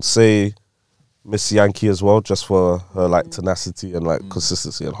 I would say Miss Yankee as well, just for her like tenacity and like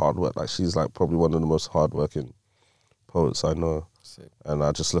consistency and hard work. Like, she's like probably one of the most hardworking poets I know. Sick. And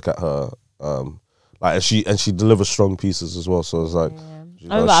I just look at her, like, and she delivers strong pieces as well. So it's like, you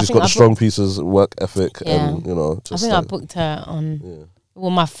know, I she's think got I the strong booked- pieces, work ethic, Yeah. and you know, I just think I like, booked her on yeah.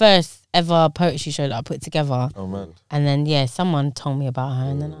 my first ever poetry show that I put together. Oh man, And then someone told me about her,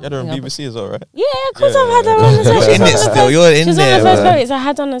 and then you had her on I think I BBC as well, right? yeah, of course I've had her on as well. You're She's in one it of the still. first- You're in She's one there, of the first man. poets I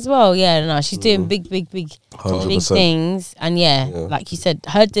had on as well. Yeah, no, she's doing big 100%. things, and yeah, Yeah. like you said,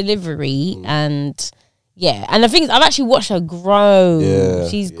 her delivery and. Yeah, and the thing is, I've actually watched her grow. Yeah,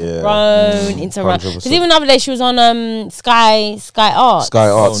 She's yeah. grown into her. 100%. Because even the other day, she was on Sky Arts. Sky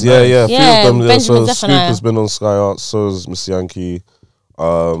Arts, Oh, yeah, nice. yeah, a few Yeah, of them. Yeah, Benjamin so Scoop Zephaniah. has been on Sky Arts, so is Miss Yankee,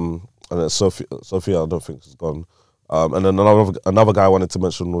 and then Sophia I don't think has gone. And then another guy I wanted to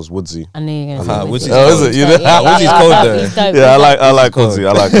mention was Woodsy. I knew you were going to Woodsy. say Oh, is it? You know? Woodsy's cold though. He's dope. Yeah, He's dope. I like Woodsy.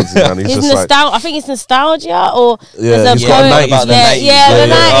 I like Woodsy, man. He's His just like, nostalgia. I think it's nostalgia or Yeah, there's a he's got a poem. 90s about the yeah, 90s. yeah, the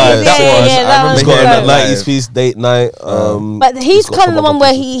Yeah, 90s. yeah, Yeah, that was- yeah, I that remember was he's got hearing a dope. that. 90s piece, Date Night. But he's got kind some of the other one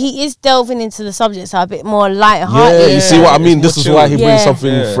where pieces. he is delving into the subjects are a bit more Yeah, light-hearted. you see what I mean? It's This more is why he chill. brings Yeah.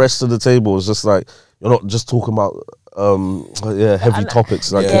 something Yeah. fresh to the table. It's just like, you're not just talking about heavy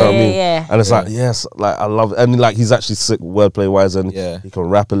topics, like Yeah. you know what I mean. Yeah. And it's like yes, like I love it. And like he's actually sick wordplay wise, and Yeah. he can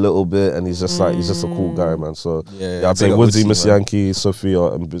rap a little bit, and he's just like he's just a cool guy, man. So Yeah, I'd say big up Woodsy, Woodsy, Miss man. Yankee, Sophia,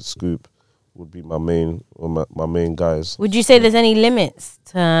 and Bit Scoop would be my main guys. Would you say there's any limits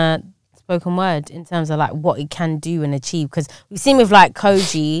to spoken word in terms of like what it can do and achieve? Because we've seen with like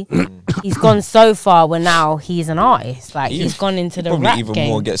Koji, he's gone so far where now he's an artist. Like he's gone into the Probably rap even game.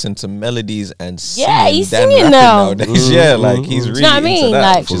 more gets into melodies and singing Yeah, he's than singing rapping now. nowadays. Yeah, like he's really you know what I mean? into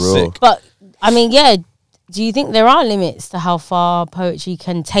that, Like, which is For real. sick. But I mean, yeah. Do you think there are limits to how far poetry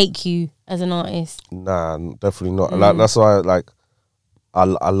can take you as an artist? Nah, definitely not. Like that's why like I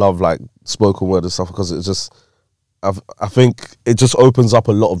love like spoken word and stuff because it's just I think it just opens up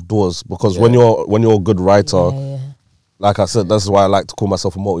a lot of doors because when you're a good writer, Yeah. like I said, that's why I like to call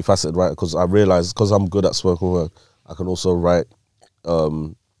myself a multifaceted writer because I realize because I'm good at spoken word, I can also write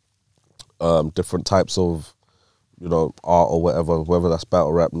different types of art or whatever, whether that's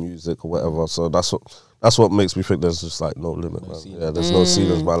battle rap, music or whatever. So that's what makes me think there's just like no limit, man. Yeah, there's no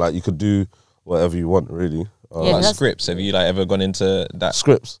ceilings, man. Like you could do whatever you want, really. Yeah, Like that's- scripts, have you like ever gone into that?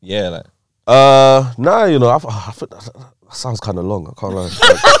 Scripts. Yeah, like Nah, I think that sounds kind of long. I can't lie. that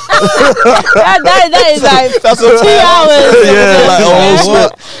is like That's 2 hours. yeah, like Yeah.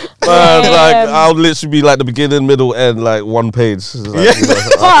 man, like Yeah. I'll literally be like the beginning, middle, end, like one page. It's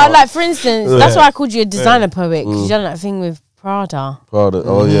like, But like for instance, that's why I called you a designer poet because you done that thing with Prada. proud of,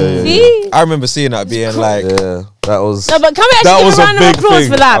 oh yeah. See? I remember seeing that being like Yeah, that was. No, but can we That actually was give a a round of big applause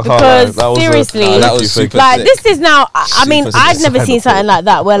thing. for that? I can't lie. Because That was a- seriously, Nah, that was super like sick. this is now. I mean, Super I've never designer seen something like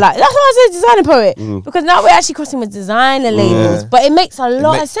that where like that's why I said designer poet because now we're actually crossing with designer labels, but it makes a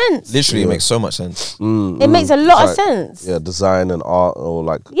lot of sense. literally it makes so much sense. It makes a lot of Like, sense. Yeah, design and art or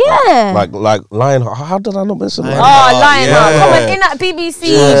like Yeah. like Lionheart. How did I not mention that? Oh, Lionheart. yeah. Come on, in that BBC,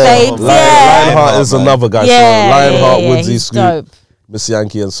 Yeah. babes. Lion- Yeah. Lionheart is man. another guy. Yeah, So Lionheart, yeah, Woodsy, he's Scoop, dope. Miss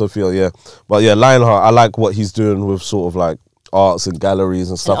Yankee and Sophia, yeah. But yeah, Lionheart, I like what he's doing with sort of like arts and galleries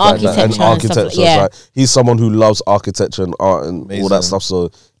and stuff like that. And architecture and stuff like- architecture. yeah. It's like, he's someone who loves architecture and art and all that Amazing. stuff. So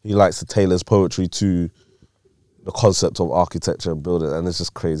he likes to tailor his poetry to the concept of architecture and building. And it's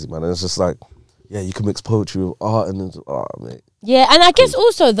just crazy, man. And it's just like, yeah, you can mix poetry with art and it's mate. Yeah, and I guess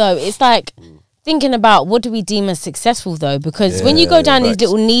also though, it's like thinking about what do we deem as successful though, because when you go down these facts.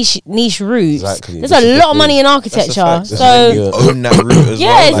 little niche routes, Exactly. there's This is a the lot of thing. money in That's a architecture. fact. So When you own that route as Yeah,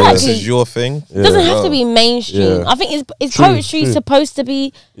 well. Like, this exactly. is your thing. it doesn't have to Well, be mainstream. Yeah. I think is True, poetry true. supposed to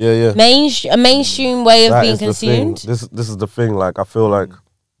be Yeah. a mainstream way of That being is the thing. consumed? This is the thing. Like I feel like,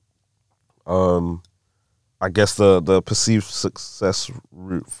 I guess the perceived success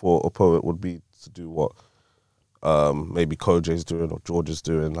route for a poet would be to do what maybe Koje's doing or George is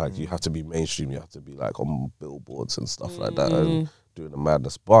doing. Like you have to be mainstream. You have to be like on billboards and stuff like that and doing the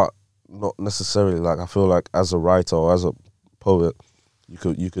madness. But not necessarily. Like I feel like as a writer or as a poet, you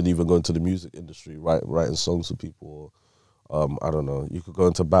could even go into the music industry, writing songs for people. Or, I don't know. You could go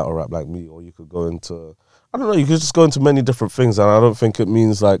into battle rap like me, or you could go into I don't know. You could just go into many different things, and I don't think it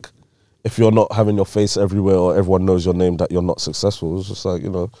means like if you're not having your face everywhere or everyone knows your name that you're not successful. It's just like a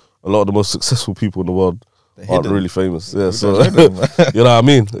lot of the most successful people in the world aren't hidden. really famous. Yeah, so don't know them. you know what I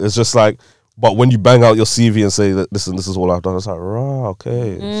mean. It's just like, but when you bang out your CV and say that this is all I've done, it's like, rah,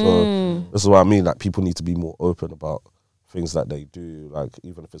 okay. So this is what I mean. Like people need to be more open about things that they do, like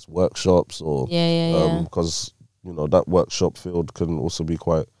even if it's workshops or Yeah. because that workshop field can also be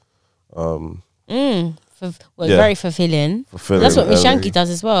quite Yeah. Very fulfilling. fulfilling. That's what Miss and- Yankee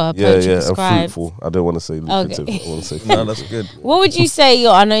does as well. Her Yeah, poetry and prescribed. fruitful. I don't want to say lucrative. Okay. I want to say No, that's good. What would you say?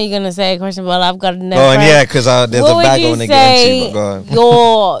 I know you're gonna say a question, but I've got another. Go on, yeah, because there's What a would bag I you want to get into. But go on. say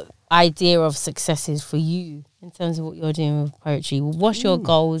your idea of success is for you in terms of what you're doing with poetry? What's your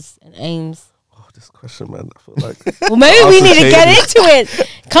goals and aims? Oh, this question, man. I feel like Well, maybe we Answer need to get changes. into it.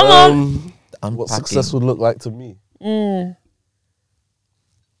 Come on. what Unpacking. success would look like to me.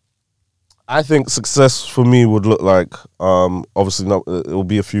 I think success for me would look like obviously it will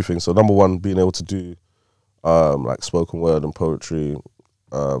be a few things. So number one, being able to do like spoken word and poetry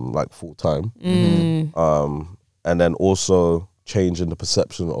like full time, and then also changing the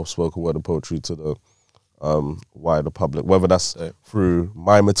perception of spoken word and poetry to the wider public, whether that's through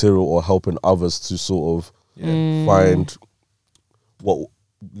my material or helping others to sort of find what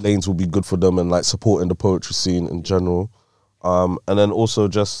lanes will be good for them and like supporting the poetry scene in general, and then also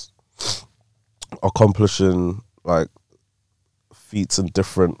just accomplishing like feats in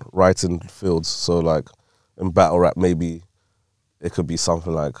different writing fields. So like in battle rap, maybe it could be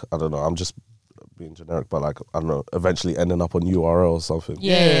something like, I don't know, I'm just being generic, but like, I don't know, eventually ending up on URL or something.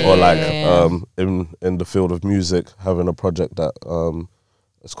 Yeah. Or like yeah. in the field of music, having a project that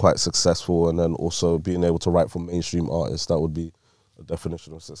is quite successful, and then also being able to write for mainstream artists, that would be a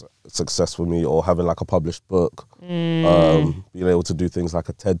definition of success for me. Or having like a published book, being able to do things like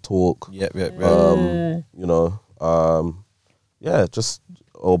a TED talk, Yep. you know, just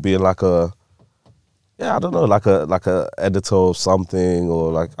or being like a I don't know, like a editor of something,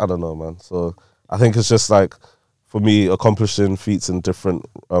 or like, I don't know, man. So I think it's just like, for me, accomplishing feats in different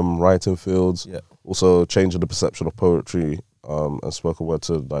writing fields, also changing the perception of poetry and spoken word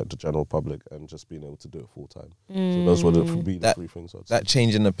to like the general public, and just being able to do it full time. So those would be the three things I'd say. That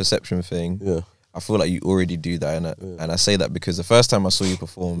changing the perception thing, Yeah. I feel like you already do that, and I say that because the first time I saw you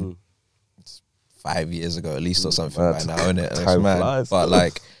perform, it's 5 years ago at least or something Mad. by now, isn't it? And it's Time mad. flies. But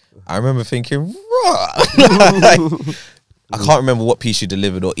like, I remember thinking, like, I can't remember what piece you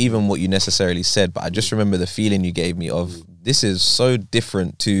delivered or even what you necessarily said, but I just remember the feeling you gave me of this is so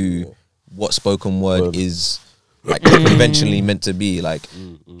different to what spoken word is like conventionally meant to be. Like,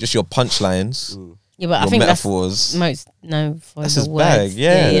 just your punchlines. Yeah, but I your think metaphors. that's most known for That's the his words. bag,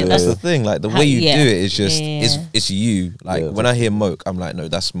 yeah. That's the that's thing. Like the How- way you yeah. do it is just Yeah. it's you. Like Yeah, when I hear Moke, I'm like, no,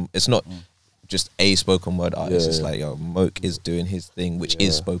 it's not just a spoken word artist. It's like, yo, Moke is doing his thing, which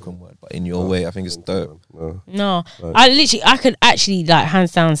is spoken word, but in your way. I think it's dope. No, I could actually like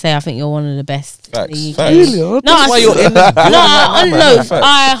hands down say I think you're one of the best. in Facts, the UK. facts. No, That's why you're in this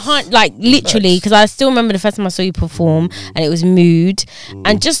like literally, because I still remember the first time I saw you perform, and it was Mood,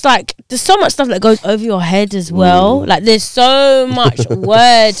 and just like there's so much stuff that goes over your head as well. Like there's so much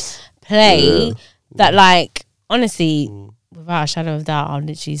word play that, like, honestly, without a shadow of doubt, I'll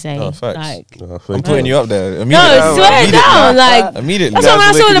literally say, No, facts. like, I'm putting you up there. no, Immediately. swear down, like. Immediately. That's why when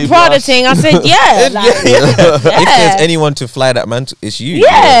I saw the making Prada me blush. thing, I said, yeah, like, If there's yeah. anyone to fly that mantle, it's you.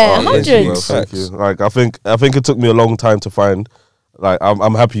 Yeah, Oh, 100. bro, Thank facts. you. Like I think it took me a long time to find. Like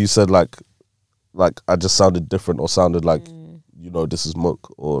I'm happy you said like I just sounded different, or sounded like this is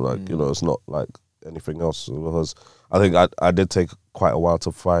Mook, or like it's not like anything else, because I think I did take quite a while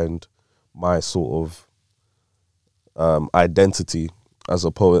to find my sort of identity as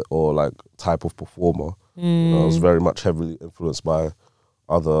a poet, or like type of performer. I was very much heavily influenced by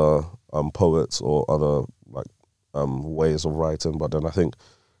other poets or other like ways of writing, but then I think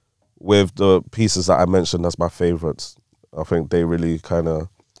with the pieces that I mentioned as my favorites, I think they really kind of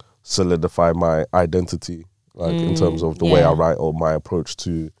solidify my identity, like in terms of the way I write or my approach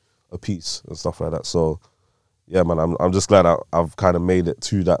to a piece and stuff like that. So yeah, man, I'm just glad I've kind of made it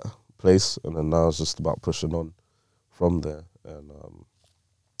to that place, and then now it's just about pushing on from there, and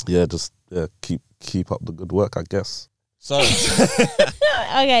keep up the good work, I guess. So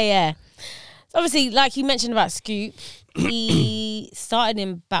Okay, yeah. So obviously, like you mentioned about Scoop, he started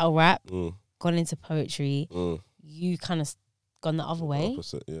in battle rap, gone into poetry. You kind of gone the other way.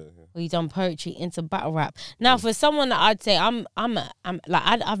 Opposite, yeah. Where you done poetry into battle rap. Now, for someone that I'd say I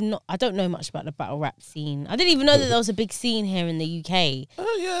don't know much about the battle rap scene. I didn't even know that there was a big scene here in the UK.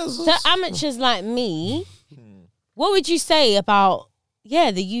 So amateurs like me, what would you say about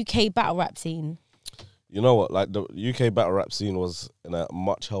the UK battle rap scene? You know what? Like the UK battle rap scene was in a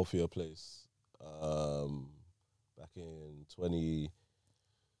much healthier place. Back in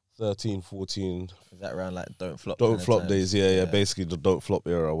 2013, 14. is that around like Don't Flop? Don't kind of Flop times? days, yeah. Basically the Don't Flop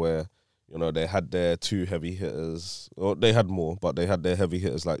era, where they had their two heavy hitters, or they had more, but they had their heavy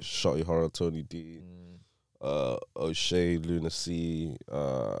hitters like Shotty Horror, Tony D, O'Shea, Lunacy,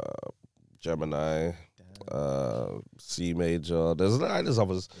 Gemini, C Major. There's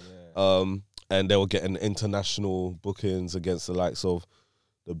others, and they were getting international bookings against the likes of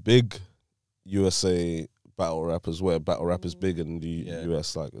the big USA battle rappers, where battle rap is big in the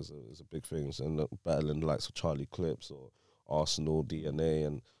US, like is a big thing, and battling the likes of Charlie Clips or Arsenal, DNA,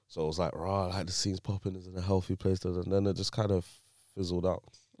 and so it was like, like the scene's popping, is in a healthy place, and then it just kind of fizzled out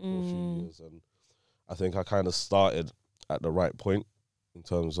for a few years, and I think I kind of started at the right point in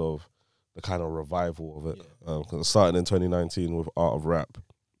terms of the kind of revival of it, because it started in 2019 with Art of Rap.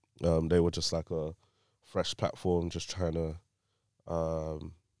 They were just like a fresh platform, just trying to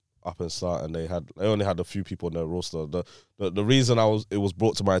up and start, and they only had a few people in their roster. The reason it was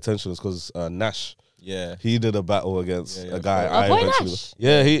brought to my attention is because Nash, he did a battle against a guy. Nash? So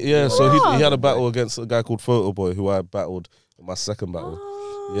he had a battle against a guy called Photo Boy, who I battled in my second battle.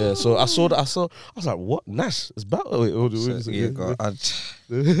 Yeah, so I saw that. I was like, "What? Nash is battle? Your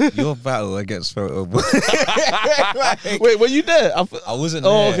battle against Photo Boy. Wait, were you there? I wasn't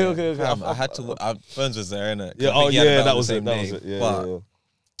Oh, there. okay. I had to. Burns was there, innit? Yeah. I think he had a battle That with was the it. same That name. was it. Yeah. But yeah.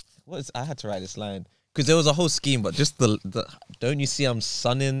 I had to write this line. Because there was a whole scheme, but just the don't you see I'm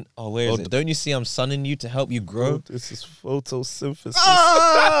sunning? Oh, where is it? Don't you see I'm sunning you to help you grow? This is photosynthesis.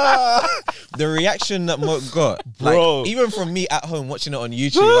 The reaction that Moat got, Bro. like, even from me at home watching it on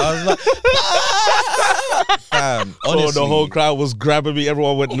YouTube, I was like, fam, honestly, the whole crowd was grabbing me.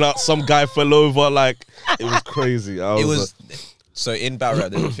 Everyone went nuts. Some guy fell over. Like, it was crazy. It was. So in battle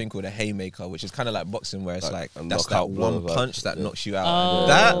rap, there's a thing called a haymaker, which is kind of like boxing, where it's like that's that one punch that knocks you out. Oh.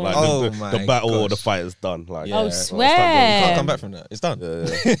 That like the battle or gosh. the fight is done. Like, Yeah. Oh, You swear. You can't come back from that. It's done. Yeah.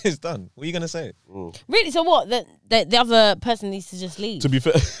 It's done. What are you gonna say? Really? So what? The other person needs to just leave. To be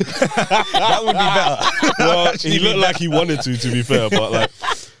fair, That would be better. well, he looked like he wanted to be fair, but like,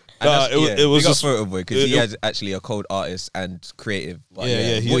 it was just Photo Boy because he had actually a cold artist and creative. But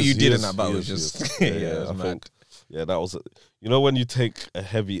he what is, you he did is, in that battle he was is, just he is. it was I mad. think, that was, you know, when you take a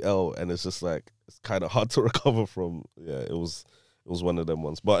heavy L and it's just like it's kind of hard to recover from. Yeah, it was one of them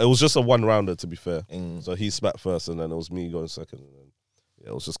ones, but it was just a one rounder to be fair. So he spat first, and then it was me going second, and then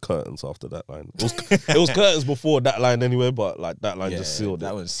it was just curtains after that line. It was curtains before that line anyway, but like that line just sealed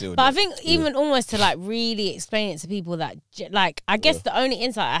that it. one sealed But it. I think even almost to like really explain it to people that like I guess the only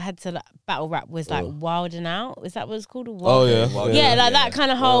insight I had to like, battle rap was like wilding out. Is that what it's called? Oh yeah, Yeah, like that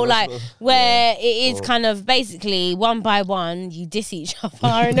kind of whole like where it is Oh. kind of basically one by one you diss each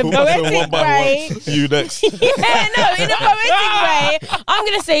other in a poetic One by way. one. You next. Yeah, no, in a poetic way. I'm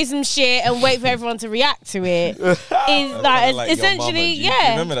gonna say some shit and wait for everyone to react to it. Is like like Yo essentially, Mama. Do you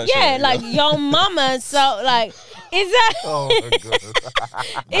yeah, remember that yeah, shit? like Yo Mama. So like, is that Oh my god. is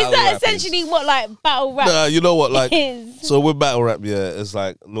Battle that rap essentially what like battle rap Nah, you know what? Like, is? so with battle rap, it's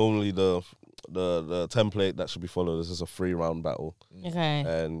like normally the template that should be followed is just a 3-round battle, Okay.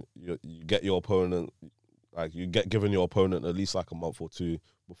 and you get your opponent, like you get given your opponent at least like a month or two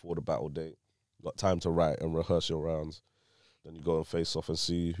before the battle date. You got time to write and rehearse your rounds. Then you go and face off and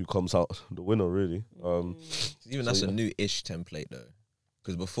see who comes out the winner. Really, Even that's a new-ish template though,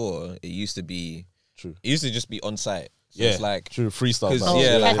 because before it used to be true. It used to just be on site. So Yeah, it's like true freestyle. because battle.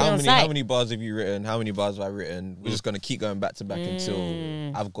 yeah, like like on how site. many bars have you written? How many bars have I written? We're just gonna keep going back to back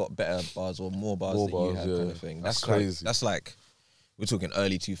until I've got better bars or more bars More than you bars, have, yeah. kind of thing. That's like- crazy. That's like we're talking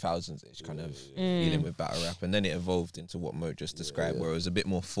early 2000s ish kind of feeling with battle rap, and then it evolved into what Mo just described, where it was a bit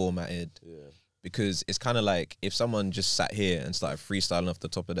more formatted. Because it's kind of like if someone just sat here and started freestyling off the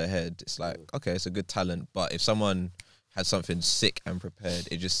top of their head, it's like okay, it's a good talent. But if someone had something sick and prepared,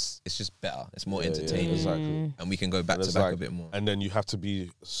 it's just better. It's more entertaining, exactly. and we can go back And to it's back like- a bit more. And then you have to be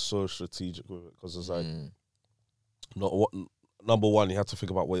so strategic with it because it's like, number one, you have to think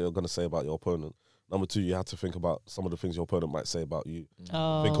about what you're going to say about your opponent. Number two, you have to think about some of the things your opponent might say about you.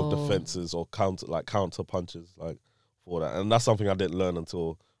 Oh. Think of defenses or counter punches like for that. And that's something I didn't learn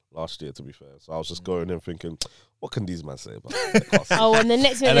until last year, to be fair. So I was just going in thinking, what can these men say about me? Oh, and the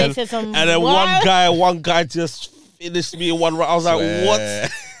next minute they said some. And then what? one guy just finished me in one round. I was like, what?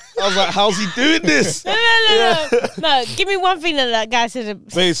 I was like, how's he doing this? No, give me one thing that guy said.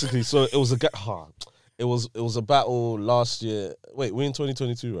 Basically, so it was it was a battle last year. Wait, we're in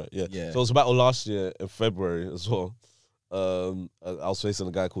 2022, right? Yeah. Yeah. So it was a battle last year in February as well. I was facing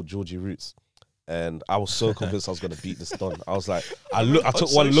a guy called Georgie Roots, and I was so convinced I was gonna beat this Don. I was like, I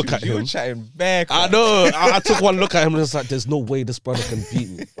took one look at You were him. chatting bare I crap. know. I took one look at him and it's like, there's no way this brother can beat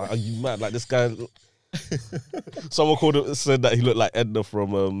me. Like, are you mad? Like this guy. Someone said that he looked like Edna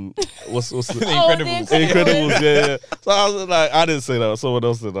from what's the Incredibles. Incredibles, yeah. So I was like, I didn't say that. Someone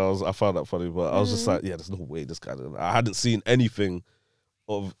else did. I found that funny, but I was just like, yeah, there's no way this guy. I hadn't seen anything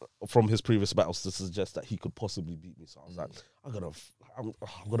from his previous battles to suggest that he could possibly beat me. So I was like, I'm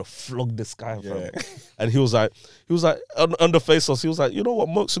gonna flog this guy. Yeah. And he was like, on the face off, he was like, you know what,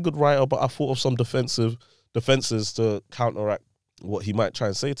 Mook's a good writer, but I thought of some defenses to counteract what he might try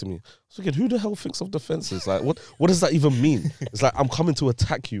and say to me. I was thinking, who the hell thinks of defenses? Like, what does that even mean? It's like, I'm coming to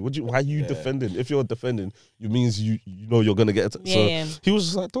attack you. Why are you defending? If you're defending, it means you know you're gonna get it. Yeah. So he was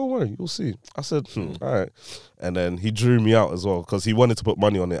just like, don't worry, you'll see. I said, all right. And then he drew me out as well because he wanted to put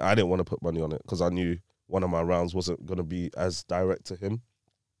money on it. I didn't want to put money on it because I knew one of my rounds wasn't gonna be as direct to him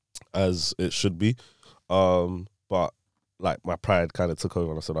as it should be. But like my pride kind of took over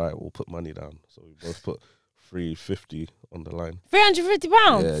and I said, all right, we'll put money down. So we both put $350 on the line.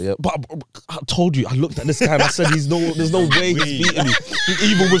 £350. Yeah. But I told you, I looked at this guy and I said, there's no way he's beating me.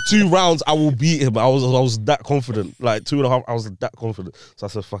 Even with 2 rounds, I will beat him. I was that confident. Like 2.5, I was that confident. So I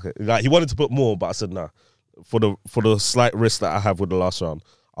said, fuck it. Like he wanted to put more, but I said, nah. For the slight risk that I have with the last round,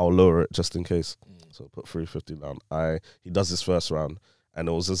 I'll lower it just in case. So I put $350 down. He does his first round, And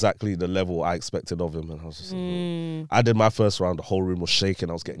it was exactly the level I expected of him. And I was just like, I did my first round, the whole room was shaking.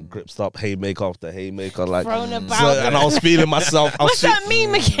 I was getting gripped up, haymaker after haymaker. Like, Thrown about. and I was feeling myself. What's that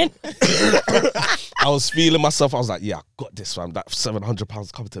meme again? I was feeling myself. I was like, yeah, I got this, fam. That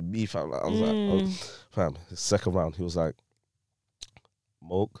 £700 coming to me, fam. Like, I was like, fam, his second round, he was like,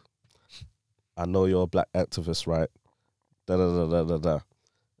 Moke, I know you're a black activist, right? Da da da da da da.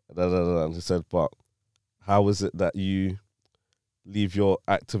 Da, da, da. And he said, but how is it that you leave your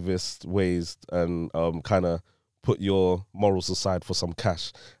activist ways and kind of put your morals aside for some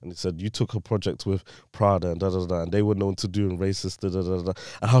cash? And he said, you took a project with Prada and da da da, and they were known to doing racist da da da da.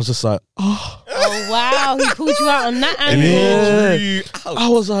 And I was just like, oh wow, he pulled you out on that and angle. I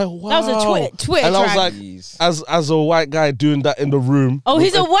was like, wow. That was a Twitter and I was drag. like, as a white guy doing that in the room. Oh,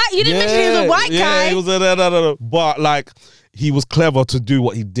 he's a white. You didn't mention he was a white guy. Yeah, he was but like, he was clever to do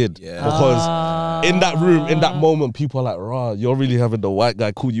what he did because in that room, in that moment, people are like, "Rah, you're really having the white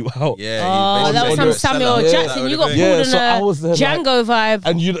guy call you out." Yeah, that was some Samuel Jackson. You got pulled in so I was there, Django vibe.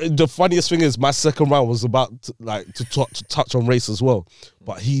 And you know, the funniest thing is, my second round was about to touch on race as well,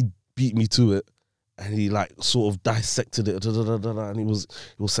 but he beat me to it, and he like sort of dissected it, and he was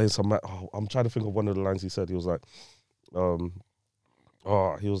saying something. Like, I'm trying to think of one of the lines he said. He was like,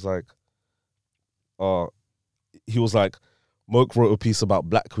 he was like, Moke wrote a piece about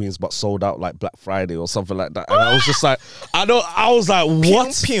black queens but sold out like Black Friday or something like that. And I was just like, I was like,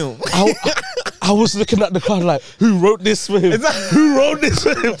 what? Pew, pew. I was looking at the card like, who wrote this for him? Who wrote this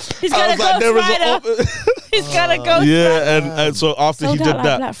for him? He's got a Ghost Rider. He's got a Ghost Rider. And so after Sold he did out like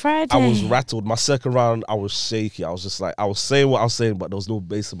that, Black Friday. I was rattled. My second round, I was shaky. I was just like, I was saying what I was saying, but there was no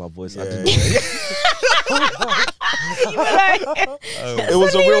bass in my voice. I didn't It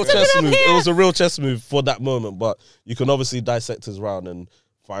was a real chess move. It was a real chess move for that moment, but you can obviously dissect his round and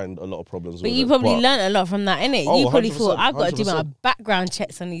find a lot of problems but with you it. probably learned a lot from that, innit? Oh, you probably 100%, thought, I've got to do my 100%. background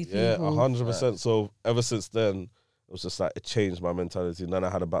checks on these Yeah, people. 100%. So ever since then, it was just like, it changed my mentality. And then I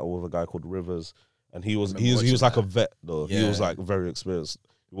had a battle with a guy called Rivers, and he was like a vet though. He was like very experienced.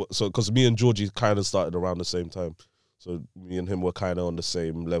 So because me and Georgie kind of started around the same time, so me and him were kind of on the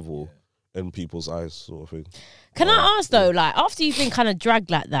same level in people's eyes, sort of thing. Can I ask though, like after you've been kind of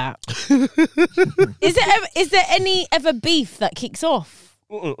dragged like that, is there any ever beef that kicks off?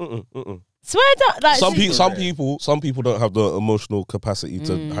 Swear that, like some people don't have the emotional capacity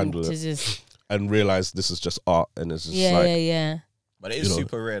to handle it just, and realize this is just art, and it's just yeah. But it is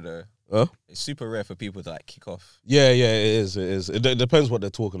super rare though. Huh? It's super rare for people to like kick off. Yeah, it is. It depends what they're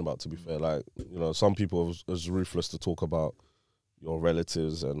talking about, to be fair. Like, you know, some people are ruthless to talk about your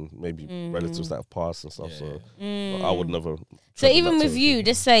relatives and maybe relatives that have passed and stuff. So but I would never. So even with you,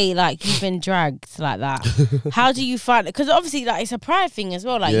 just say like you've been dragged like that. How do you find it? Because obviously, like it's a pride thing as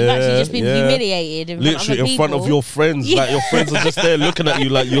well. Like you've actually just been humiliated literally in front of your friends. Yeah. Like your friends are just there looking at you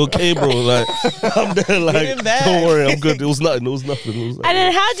like, you okay, bro? Like I'm there like, don't worry, I'm good. It was nothing. And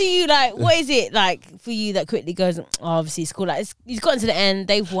then how do you like? What is it like for you that quickly goes? Oh, obviously, it's cool. Like he's gotten to the end.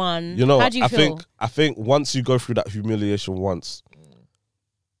 They've won. You know, how do you feel? I think once you go through that humiliation once,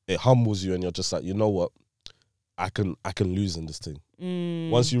 it humbles you, and you're just like, you know what, I can lose in this thing.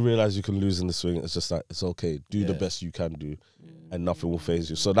 Once you realize you can lose in this thing, it's just like, it's okay. Do the best you can do, and nothing will phase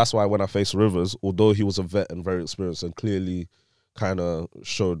you. So that's why when I faced Rivers, although he was a vet and very experienced and clearly kind of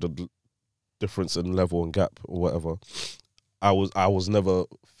showed the difference in level and gap or whatever, I was never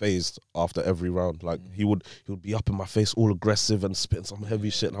phased after every round. Like he would be up in my face, all aggressive and spitting some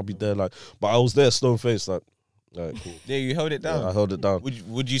heavy shit, and I'll be there like, but I was there stone faced like. Right, cool. Yeah, you held it down. Yeah, I held it down.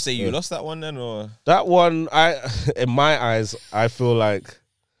 Would you say you lost that one then, or that one? In my eyes, I feel like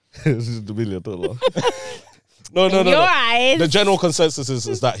this is the $1 million. No. Your eyes. The general consensus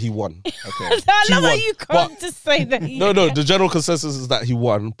is that he won. Okay. I love how you can't just say that. No. The general consensus is that he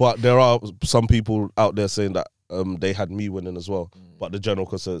won, but there are some people out there saying that they had me winning as well. But the general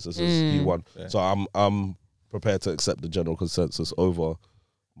consensus is he won. Yeah. So I'm prepared to accept the general consensus over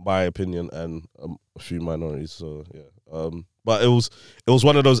my opinion and a few minorities. So yeah, but it was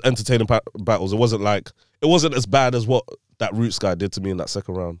one of those entertaining battles. It wasn't as bad as what that Roots guy did to me in that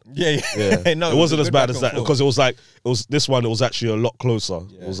second round. Yeah. No, it wasn't as bad as that, because it was actually a lot closer.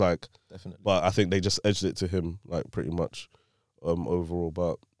 Yeah, it was like, definitely. But I think they just edged it to him like pretty much overall.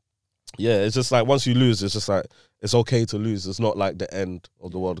 But yeah, it's just like once you lose, it's just like it's okay to lose. It's not like the end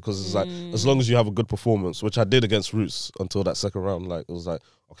of the world, because it's like as long as you have a good performance, which I did against Roots until that second round, like it was like,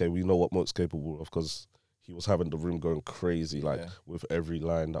 okay, we know what Moke's capable of, because he was having the room going crazy, like with every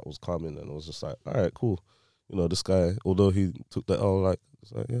line that was coming, and it was just like, all right, cool. You know, this guy, although he took that L, like,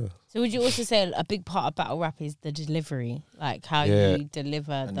 it's like, yeah. So would you also say a big part of battle rap is the delivery, like how you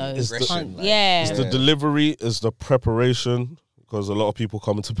deliver and those? It's the delivery, is the preparation. because a lot of people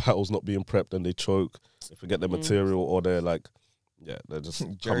come into battles not being prepped and they choke, they forget their material, or they're like, they're just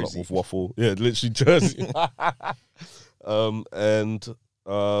coming up with waffle. Yeah, literally Jersey.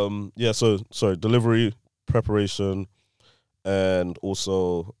 So delivery, preparation, and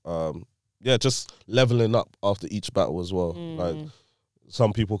also just leveling up after each battle as well. Like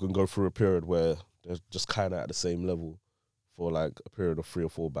some people can go through a period where they're just kind of at the same level for like a period of 3 or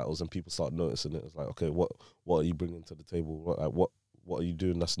 4 battles, and people start noticing it. It's like, okay, what are you bringing to the table? What are you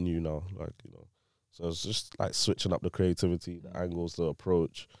doing that's new now? Like, you know, so it's just like switching up the creativity, the angles, the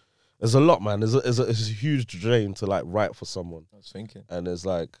approach. There's a lot, man. It's a huge drain to like write for someone. I was thinking, and it's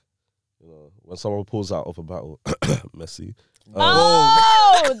like, you know, when someone pulls out of a battle, Messi.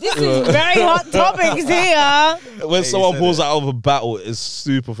 This is very hot topics here. When someone pulls out of a battle, it's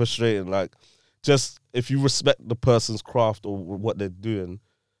super frustrating. Like, just if you respect the person's craft or what they're doing,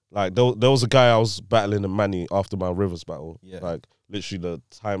 like there was a guy I was battling in Manny after my Rivers battle. Yeah. Like literally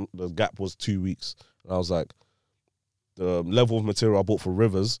the gap was 2 weeks, and I was like, the level of material I bought for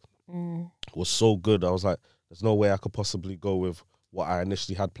Rivers was so good. I was like, there's no way I could possibly go with what I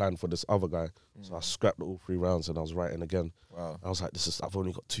initially had planned for this other guy. So I scrapped all 3 rounds and I was writing again. Wow. I was like, I've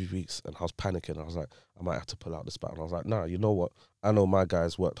only got 2 weeks, and I was panicking. I was like, I might have to pull out this battle. And I was like, nah, you know what? I know my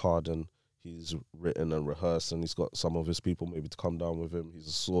guy's worked hard and he's written and rehearsed, and he's got some of his people maybe to come down with him.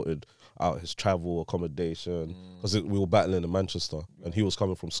 He's sorted out his travel, accommodation, because we were battling in Manchester, and he was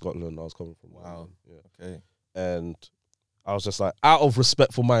coming from Scotland, I was coming from London. Yeah. Okay. And I was just like, out of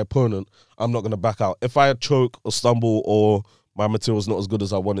respect for my opponent, I'm not going to back out. If I choke or stumble or my material's not as good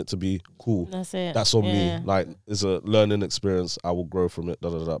as I want it to be, cool. That's it. That's on me. Like, it's a learning experience. I will grow from it,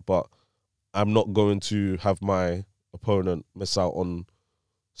 But I'm not going to have my opponent miss out on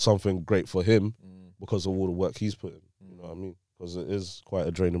something great for him because of all the work he's put in. You know what I mean? Because it is quite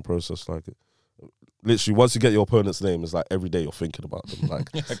a draining process. Like, literally, once you get your opponent's name, it's like every day you're thinking about them. Like,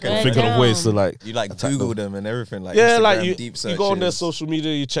 you're thinking of ways to like, you like Google them and everything. Like, yeah, Instagram, like deep you go on their social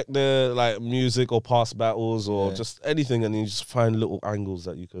media, you check their like music or past battles or just anything, and you just find little angles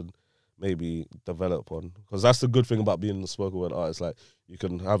that you could maybe develop on. Because that's the good thing about being a spoken word artist. Like, you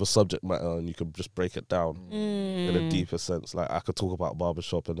can have a subject matter and you can just break it down in a deeper sense. Like, I could talk about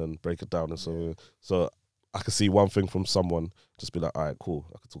barbershop and then break it down, and so I could see one thing from someone, just be like, all right, cool,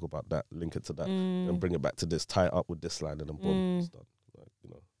 I could talk about that, link it to that, and bring it back to this, tie it up with this line, and then boom, it's done. Like, you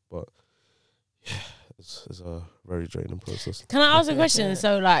know, but yeah, it's a very draining process. Can I ask a question?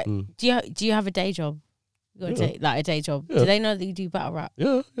 So, like, do you have a day job? You got a day job. Yeah. Do they know that you do battle rap?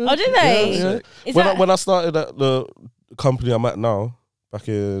 Yeah. Oh, do they? Yeah. When I started at the company I'm at now, back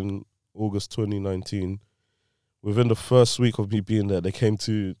in August 2019, within the first week of me being there, they came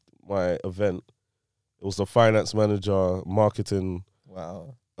to my event. It was the finance manager, marketing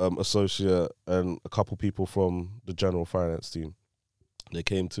associate, and a couple people from the general finance team. They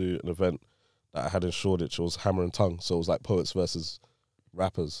came to an event that I had in Shoreditch. It was Hammer and Tongue, so it was like poets versus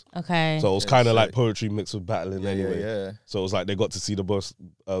rappers. Okay. So it was kind of like poetry mixed with battling anyway. Yeah. So it was like they got to see the best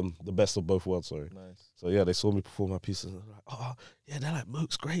of both worlds. Sorry. Nice. So yeah, they saw me perform my pieces and they're like, oh yeah, they're like,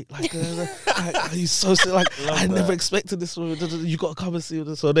 Moke's great. Like, he's so sick. Like, I never expected this. You got to come and see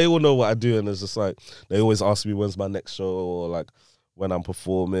this. So they all know what I do, and it's just like they always ask me when's my next show or like when I'm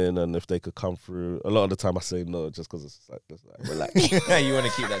performing and if they could come through. A lot of the time I say no just because it's like relax. You want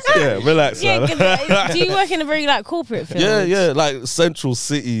to keep that safe. Yeah, relax. Yeah, do you work in a very like corporate field? Yeah, like Central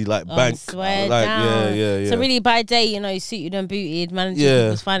City, like bank. Swear like, down. Yeah. So really by day, you know, suited and booted, managing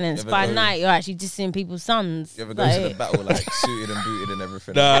people's finance. By night, you're actually dissing people's sons. You ever go to the battle like suited and booted and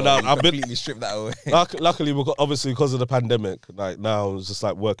everything? No, I've completely stripped that away. Luckily, because of the pandemic, like now it's just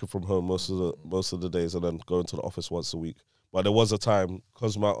like working from home most of the days and then going to the office once a week. But there was a time,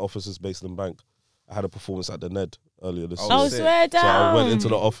 because my office is based in Bank, I had a performance at the Ned earlier this year. Oh, swear down. So I went into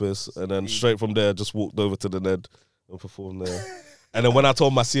the office and then straight from there just walked over to the Ned and performed there. And then when I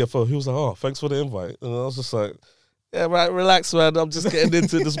told my CFO, he was like, oh, thanks for the invite. And I was just like, yeah, right, relax, man. I'm just getting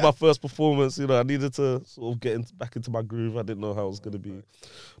into this. Is my first performance. You know, I needed to sort of get back into my groove. I didn't know how it was going to be.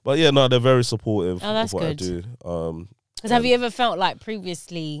 But yeah, no, they're very supportive of what I do. Because have you ever felt like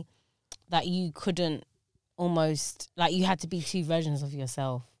previously that you couldn't almost, like you had to be 2 versions of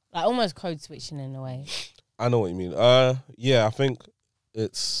yourself? Like almost code switching in a way. I know what you mean. Yeah, I think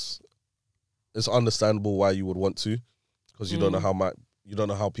it's understandable why you would want to, because you don't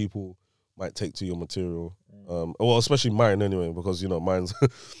know how people might take to your material. Well, especially mine anyway, because you know mine's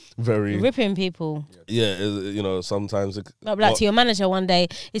very ripping people. Yeah, you know sometimes. I'll be like to your manager one day.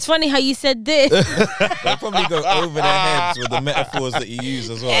 It's funny how you said this. They'll probably go over their heads with the metaphors that you use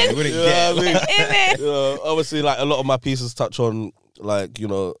as well. You wouldn't get. Obviously, like a lot of my pieces touch on like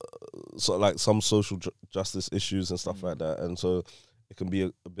sort of like some social justice issues and stuff like that, and so it can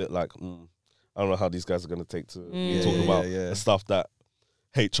be a bit like I don't know how these guys are going to take to talk about the stuff that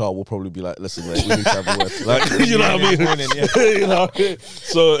HR will probably be like, listen, mate, we need to have a word. Like, you know what I mean? You know?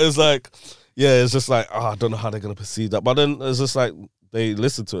 So it's like, it's just like, I don't know how they're going to perceive that. But then it's just like, they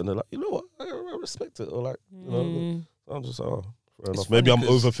listen to it and they're like, you know what, I respect it. Or like, you know, I'm just like, fair enough. Maybe I'm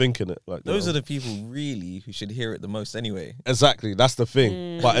overthinking it. Like, those are the people really who should hear it the most anyway. Exactly, that's the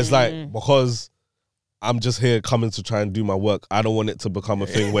thing. But it's like, because I'm just here coming to try and do my work, I don't want it to become a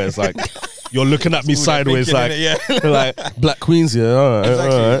thing where it's like, you're looking at me sideways like, like Black Queens, all right,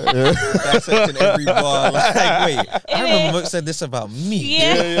 Exactly. all right. Yeah. Dissecting every bar. Like, wait, I remember Mook said this about me.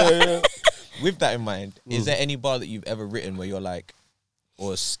 Yeah. With that in mind, is there any bar that you've ever written where you're like,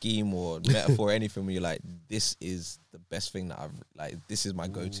 or a scheme or metaphor or anything where you're like, this is the best thing that I've, like, this is my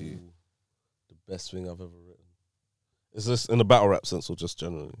go-to? The best thing I've ever written. Is this in the battle rap sense or just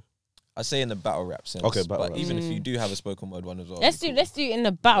generally? I say in the battle rap sense. Okay, battle but rap. even if you do have a spoken word one as well. Let's do it in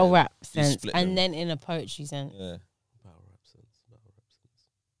the battle rap sense split them. and then in a poetry sense. Yeah. Battle rap sense.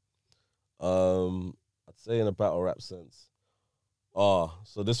 I'd say in a battle rap sense. So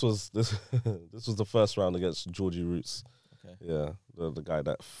this was this was the first round against Georgie Roots. Okay. Yeah, the guy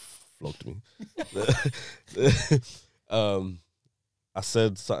that flogged me. I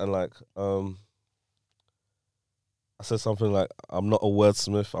said something like, I'm not a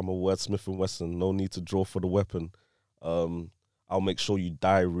wordsmith, I'm a wordsmith in Western. No need to draw for the weapon. I'll make sure you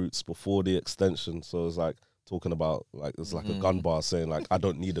die, Roots, before the extension. So it's like talking about like it's like a gun bar saying like I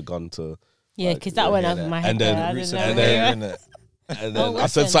don't need a gun to. Yeah, because that went over my head. And then- I Roots don't of know. the And Oh, then I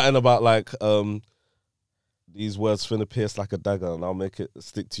said listen. something about like these words finna pierce like a dagger, and I'll make it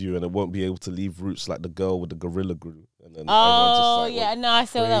stick to you, and it won't be able to leave Roots like the girl with the gorilla glue. And then everyone just, like, yeah, went no, I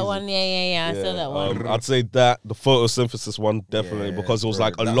saw that crazy. one. Yeah, I saw that one. I'd say that the photosynthesis one definitely because it was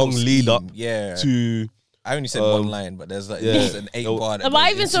like a long lead up to. I only said one line, but there's like there's an 8 bar. But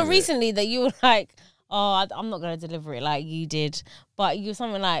I even saw recently that you were like, I'm not going to deliver it like you did. But you were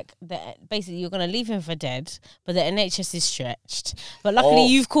something like, that. Basically, you're going to leave him for dead, but the NHS is stretched. But luckily,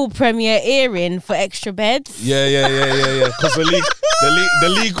 you've called Premier Earring for extra beds. Yeah. Because the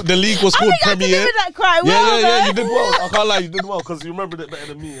league was called I Premier. delivered that quite well. Yeah, though. you did well. I can't lie, you did well because you remembered it better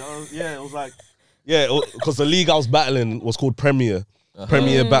than me. It was like, because the league I was battling was called Premier.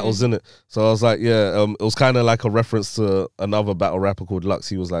 Premier battles, in it. So I was like, it was kind of like a reference to another battle rapper called Lux.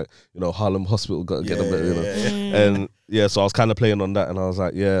 He was like, Harlem Hospital got to get them better, And so I was kind of playing on that, and I was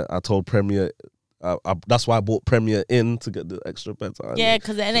like, I told Premier. That's why I bought Premier in to get the extra beds. Yeah,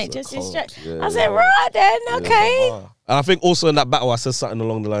 because the NHS is stretched. Yeah, I said, right then, okay. And I think also in that battle, I said something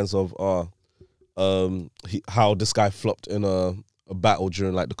along the lines of, how this guy flopped in a battle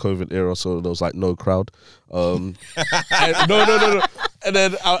during like the COVID era, so there was like no crowd. And, no. And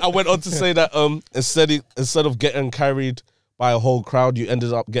then I went on to say that instead of getting carried by a whole crowd, you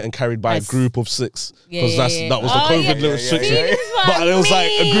ended up getting carried by a group of 6 because that was the COVID restriction. But it was like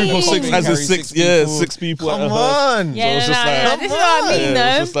a group of 6 as in 6 people. Come at a hearse. on. Yeah, So it was just like, this is what I mean, it was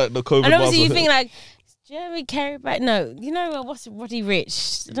though. just like the COVID. And obviously, you bars think were- like, Jeremy carried by. No, you know what's Roddy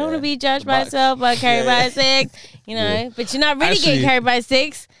Rich? I don't want to be judged by myself, but carried by 6. You know, but you're not really Actually- getting carried by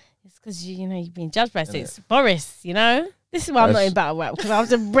 6. It's because you've been judged by 6. Boris, this is why I'm not in battle rap, because I have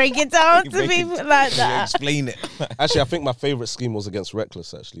to break it down to people like that. Explain it. Actually, I think my favorite scheme was against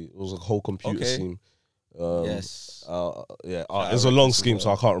Reckless. Actually, it was a whole computer Okay. scheme. Yes. It was a long scheme,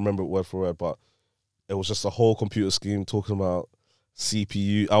 so I can't remember it word for word, but it was just a whole computer scheme talking about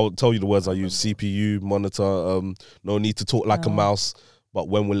CPU. I'll tell you the words I use: CPU, monitor. No need to talk like a mouse, but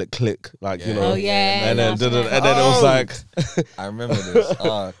when will it click? Like Oh, yeah. And then yeah. it was like, I remember this.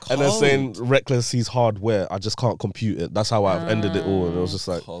 and then saying Reckless, he's hardware. I just can't compute it. That's how I've ended it all, and it was just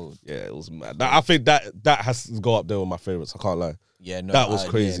like, Cold. yeah, it was mad. I think that has to go up there with my favorites. I can't lie. Yeah, no, That was yeah,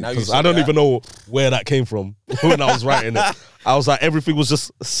 crazy now you because said I don't that. even know where that came from when I was writing it. I was like, everything was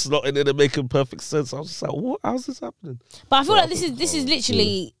just slotting in and making perfect sense. I was just like, what? How's this happening? But I feel like this is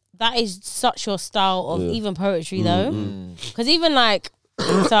literally, that is such your style of even poetry, though. Because even like,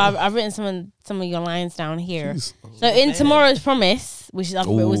 so I've written some of your lines down here. So in Tomorrow's Promise, which it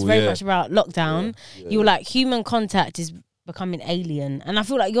was very much about lockdown, you were like, human contact is becoming alien. And I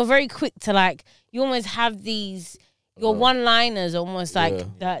feel like you're very quick to like, you almost have these, your one-liners almost like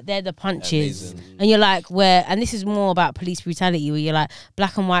they're the punches. Amazing. And you're like, and this is more about police brutality, where you're like,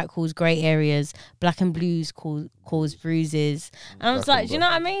 black and white cause grey areas, black and blues cause bruises. And I was like, do you know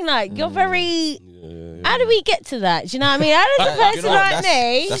what I mean? Like, you're very, how do we get to that? Do you know what I mean? How does a Do you person know what? like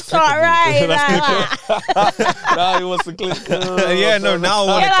That's- me that's start clickable. writing like that? Now he wants to click. Yeah, no, now I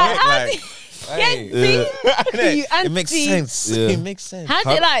want Yeah, to like, click. how Like, Hey. You It makes anti- sense. Yeah. It makes sense. How's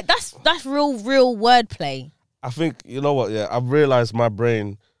it like? That's real wordplay. I think, you know what, yeah, I've realized my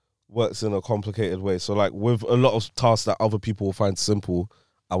brain works in a complicated way. So like with a lot of tasks that other people will find simple,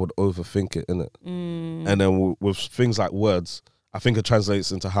 I would overthink it, innit? And then with things like words, I think it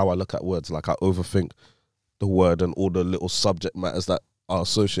translates into how I look at words. Like I overthink the word and all the little subject matters that are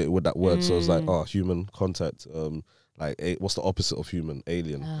associated with that word. So it's like, human contact, like what's the opposite of human?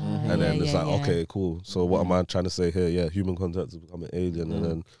 Alien. And then it's like, okay, cool. So what am I trying to say here? Yeah, human contact is becoming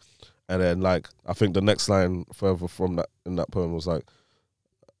alien. And then like, I think the next line further from that in that poem was like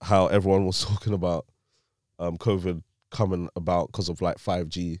how everyone was talking about COVID coming about because of like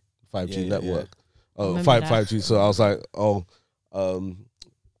 5G network. Oh, 5G. So I was like, what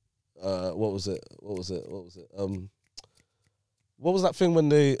was it? What was that thing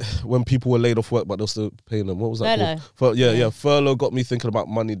when people were laid off work but they're still paying them? What was that called? Furlough got me thinking about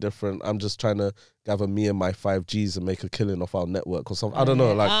money different. I'm just trying to gather me and my 5Gs and make a killing off our network or something. I don't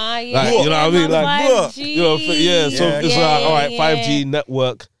know, you know what I mean? Like, you know, it's like, all right, 5G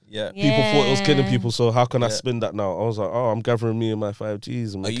network. Yeah. People thought it was killing people, so how can I spin that now? I was like, I'm gathering me and my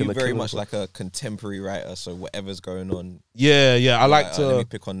 5Gs and making Are you a very killing. much like a contemporary writer? So whatever's going on. Yeah. I like to. Let me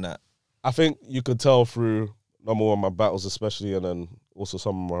pick on that. I think you could tell through number one, my battles especially, and then also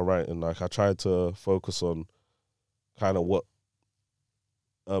some of my writing. Like I tried to focus on kind of what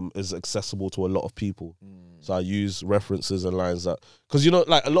is accessible to a lot of people. So I use references and lines that, because you know,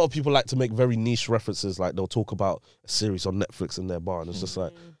 like a lot of people like to make very niche references. Like they'll talk about a series on Netflix in their bar, and it's just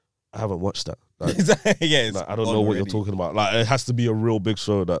like, I haven't watched that. Like, like, I don't know what you're talking about. Like it has to be a real big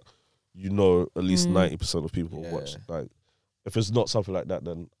show that you know at least 90% of people watch. Like if it's not something like that,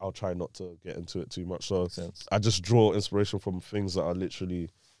 then I'll try not to get into it too much. So I just draw inspiration from things that are literally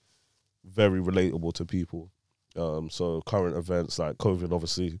very relatable to people. So current events like COVID,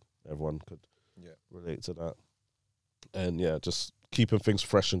 obviously everyone could relate to that. And just keeping things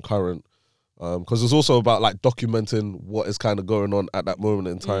fresh and current. Because it's also about like documenting what is kind of going on at that moment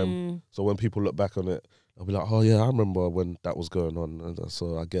in time. So when people look back on it, they'll be like, oh yeah, I remember when that was going on. And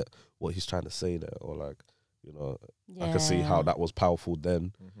so I get what he's trying to say there. Or like, you know, I can see how that was powerful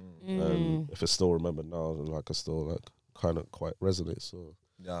then. And if it's still remembered now, then like I still like kind of quite resonate. So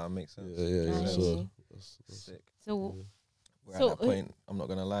yeah, it makes sense. Yeah. So that's sick. So we're at that point. I'm not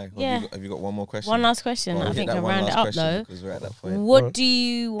gonna lie. Have you got one more question? One last question. I think I'll round it up though. Because we're at that point. What do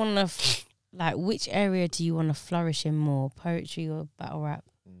you want to like? Which area do you want to flourish in more? Poetry or battle rap?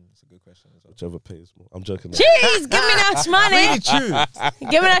 That's a good question. Whichever pays more. I'm joking. Jeez, give me that money. Really true.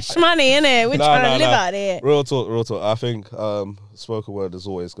 Give me that money, innit? We're trying to live out here. Real talk. I think spoken word is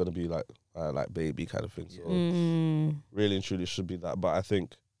always going to be like baby kind of thing. So really and truly should be that. But I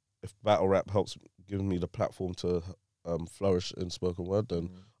think if battle rap helps give me the platform to flourish in spoken word, then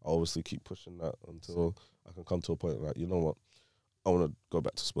I'll obviously keep pushing that until I can come to a point like, you know what, I want to go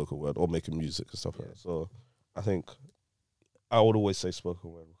back to spoken word or making music and stuff like that. So I think I would always say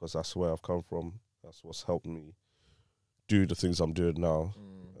spoken word because that's where I've come from. That's what's helped me do the things I'm doing now,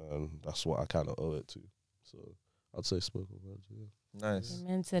 and that's what I kind of owe it to. So I'd say spoken word. Yeah. Nice.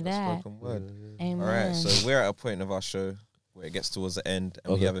 Amen to that. Spoken word. Amen. All right, so we're at a point of our show where it gets towards the end,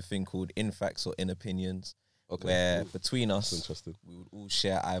 and we have a thing called In Facts or In Opinions, where between us, we would all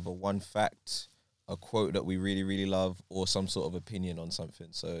share either one fact, a quote that we really, really love, or some sort of opinion on something.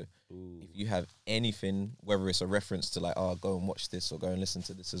 So if you have anything, whether it's a reference to like, oh, go and watch this or go and listen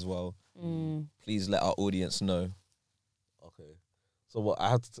to this as well, please let our audience know. Okay. So what, I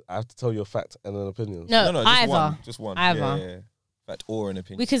have to tell you a fact and an opinion? No, just either. one. Just one. Either. Yeah. Fact or an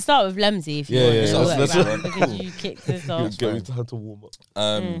opinion. We can start with Lemsy if you want. Let's because you kicked this off. Get me time to warm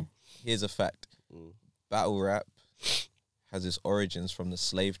up. Here's a fact. Battle rap has its origins from the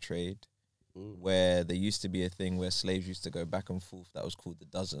slave trade, where there used to be a thing where slaves used to go back and forth that was called the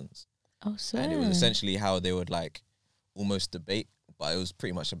dozens. Oh, so. And it was essentially how they would like almost debate, but it was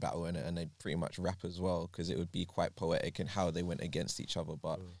pretty much a battle in it, and they'd pretty much rap as well, because it would be quite poetic in how they went against each other.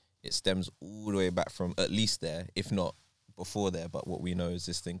 But it stems all the way back from at least there, if not before there. But what we know is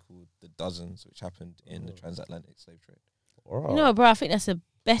this thing called the dozens, which happened in the transatlantic slave trade. You know, bro, I think that's the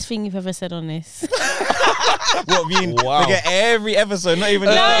best thing you've ever said on this. What, mean? Wow. They get every episode, not even.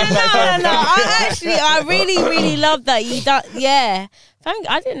 No. I really love that. Yeah.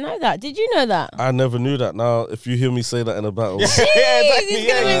 I didn't know that. Did you know that? I never knew that. Now, if you hear me say that in a battle, Jeez, he's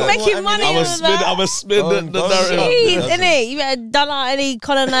gonna be making money. I'm a spin the narrative. Jeez, innit? You better done out any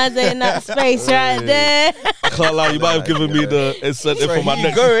colonizer in that space right there. I can't lie, you might have given me the incentive for my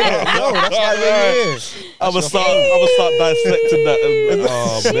next. No, that's why we're here. I'm gonna start dissecting that.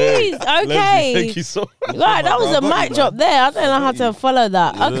 Oh man, okay. Thank you so much. Right, that was a mic drop there. I don't know how to follow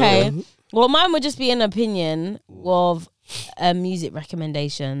that. Okay. Well, mine would just be an opinion of a music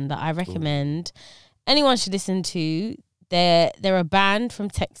recommendation that I recommend anyone should listen to. They're a band from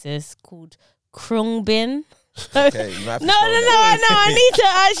Texas called Khruangbin. Okay, you might have to No, spell that. I need to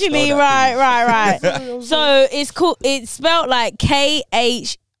actually Spell that, right. So it's spelled like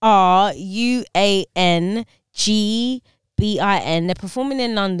KHRUANGBIN. They're performing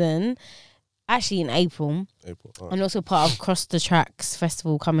in London, actually in April. And also part of Cross the Tracks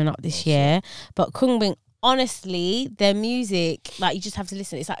festival coming up this year. But Khruangbin, honestly, their music, like, you just have to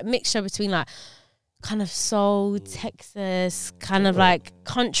listen. It's like a mixture between like kind of soul, Texas, kind of like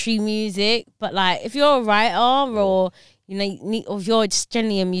country music. But like, if you're a writer or or if you're just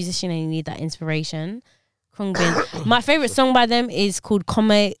generally a musician and you need that inspiration, Khruangbin. My favorite song by them is called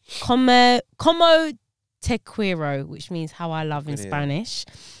Como Te Quiero, which means how I love in Spanish.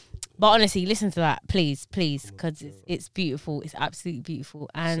 But honestly, listen to that, please, because it's beautiful. It's absolutely beautiful.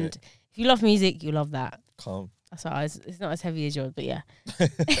 And if you love music, you love that. Calm. That's why it's not as heavy as yours, but yeah. All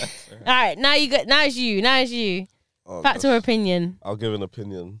right, now it's you. Oh, Fact or opinion? I'll give an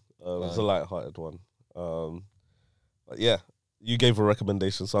opinion. It's a light-hearted one. But yeah, you gave a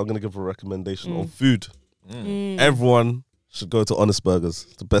recommendation, so I'm going to give a recommendation on food. Everyone should go to Honest Burgers.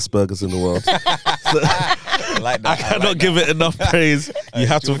 It's the best burgers in the world. I like that. I cannot give it enough praise. You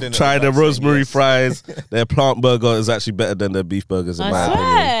have to try their rosemary fries. Their plant burger is actually better than their beef burgers, in my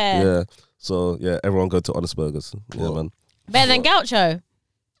opinion. Yeah. So, yeah, everyone go to Honest Burgers. Yeah, man. Better than Gaucho?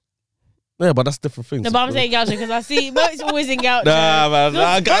 Yeah, but that's different things. No, but I'm saying Gaucho because I see Mo's always in Gaucho. Nah, man.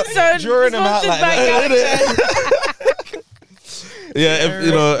 Drawing them out like that. Yeah,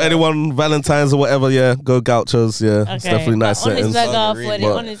 if anyone Valentine's or whatever, yeah, go Gauchos. Yeah, it's definitely nice settings. But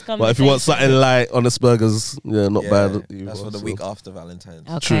if you want something light, Honest Burgers, yeah, not bad. That's for the week after Valentine's.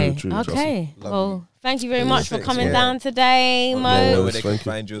 Okay, True. Okay. Well, thank you very much for coming down today, Mo. Where they can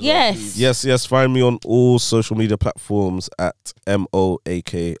find you as Yes. Yes. Find me on all social media platforms at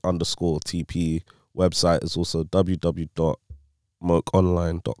MOAK_TP. Website is also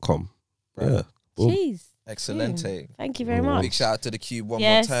www.moakonline.com. Yeah. Jeez. Excellente. Thank you very much. Big shout out to the Cube one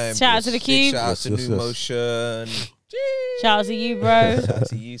more time. Shout out to the Cube. Big shout out to New Motion. Shout out to you, bro. Shout out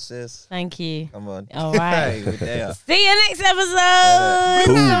to you, sis. Thank you. Come on. All right. Hey, we're there. See you next episode.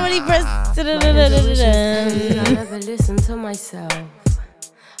 Somebody press. I never listen to myself.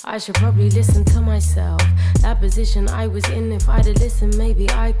 I should probably listen to myself. That position I was in, if I'd have listened, maybe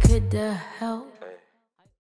I could help.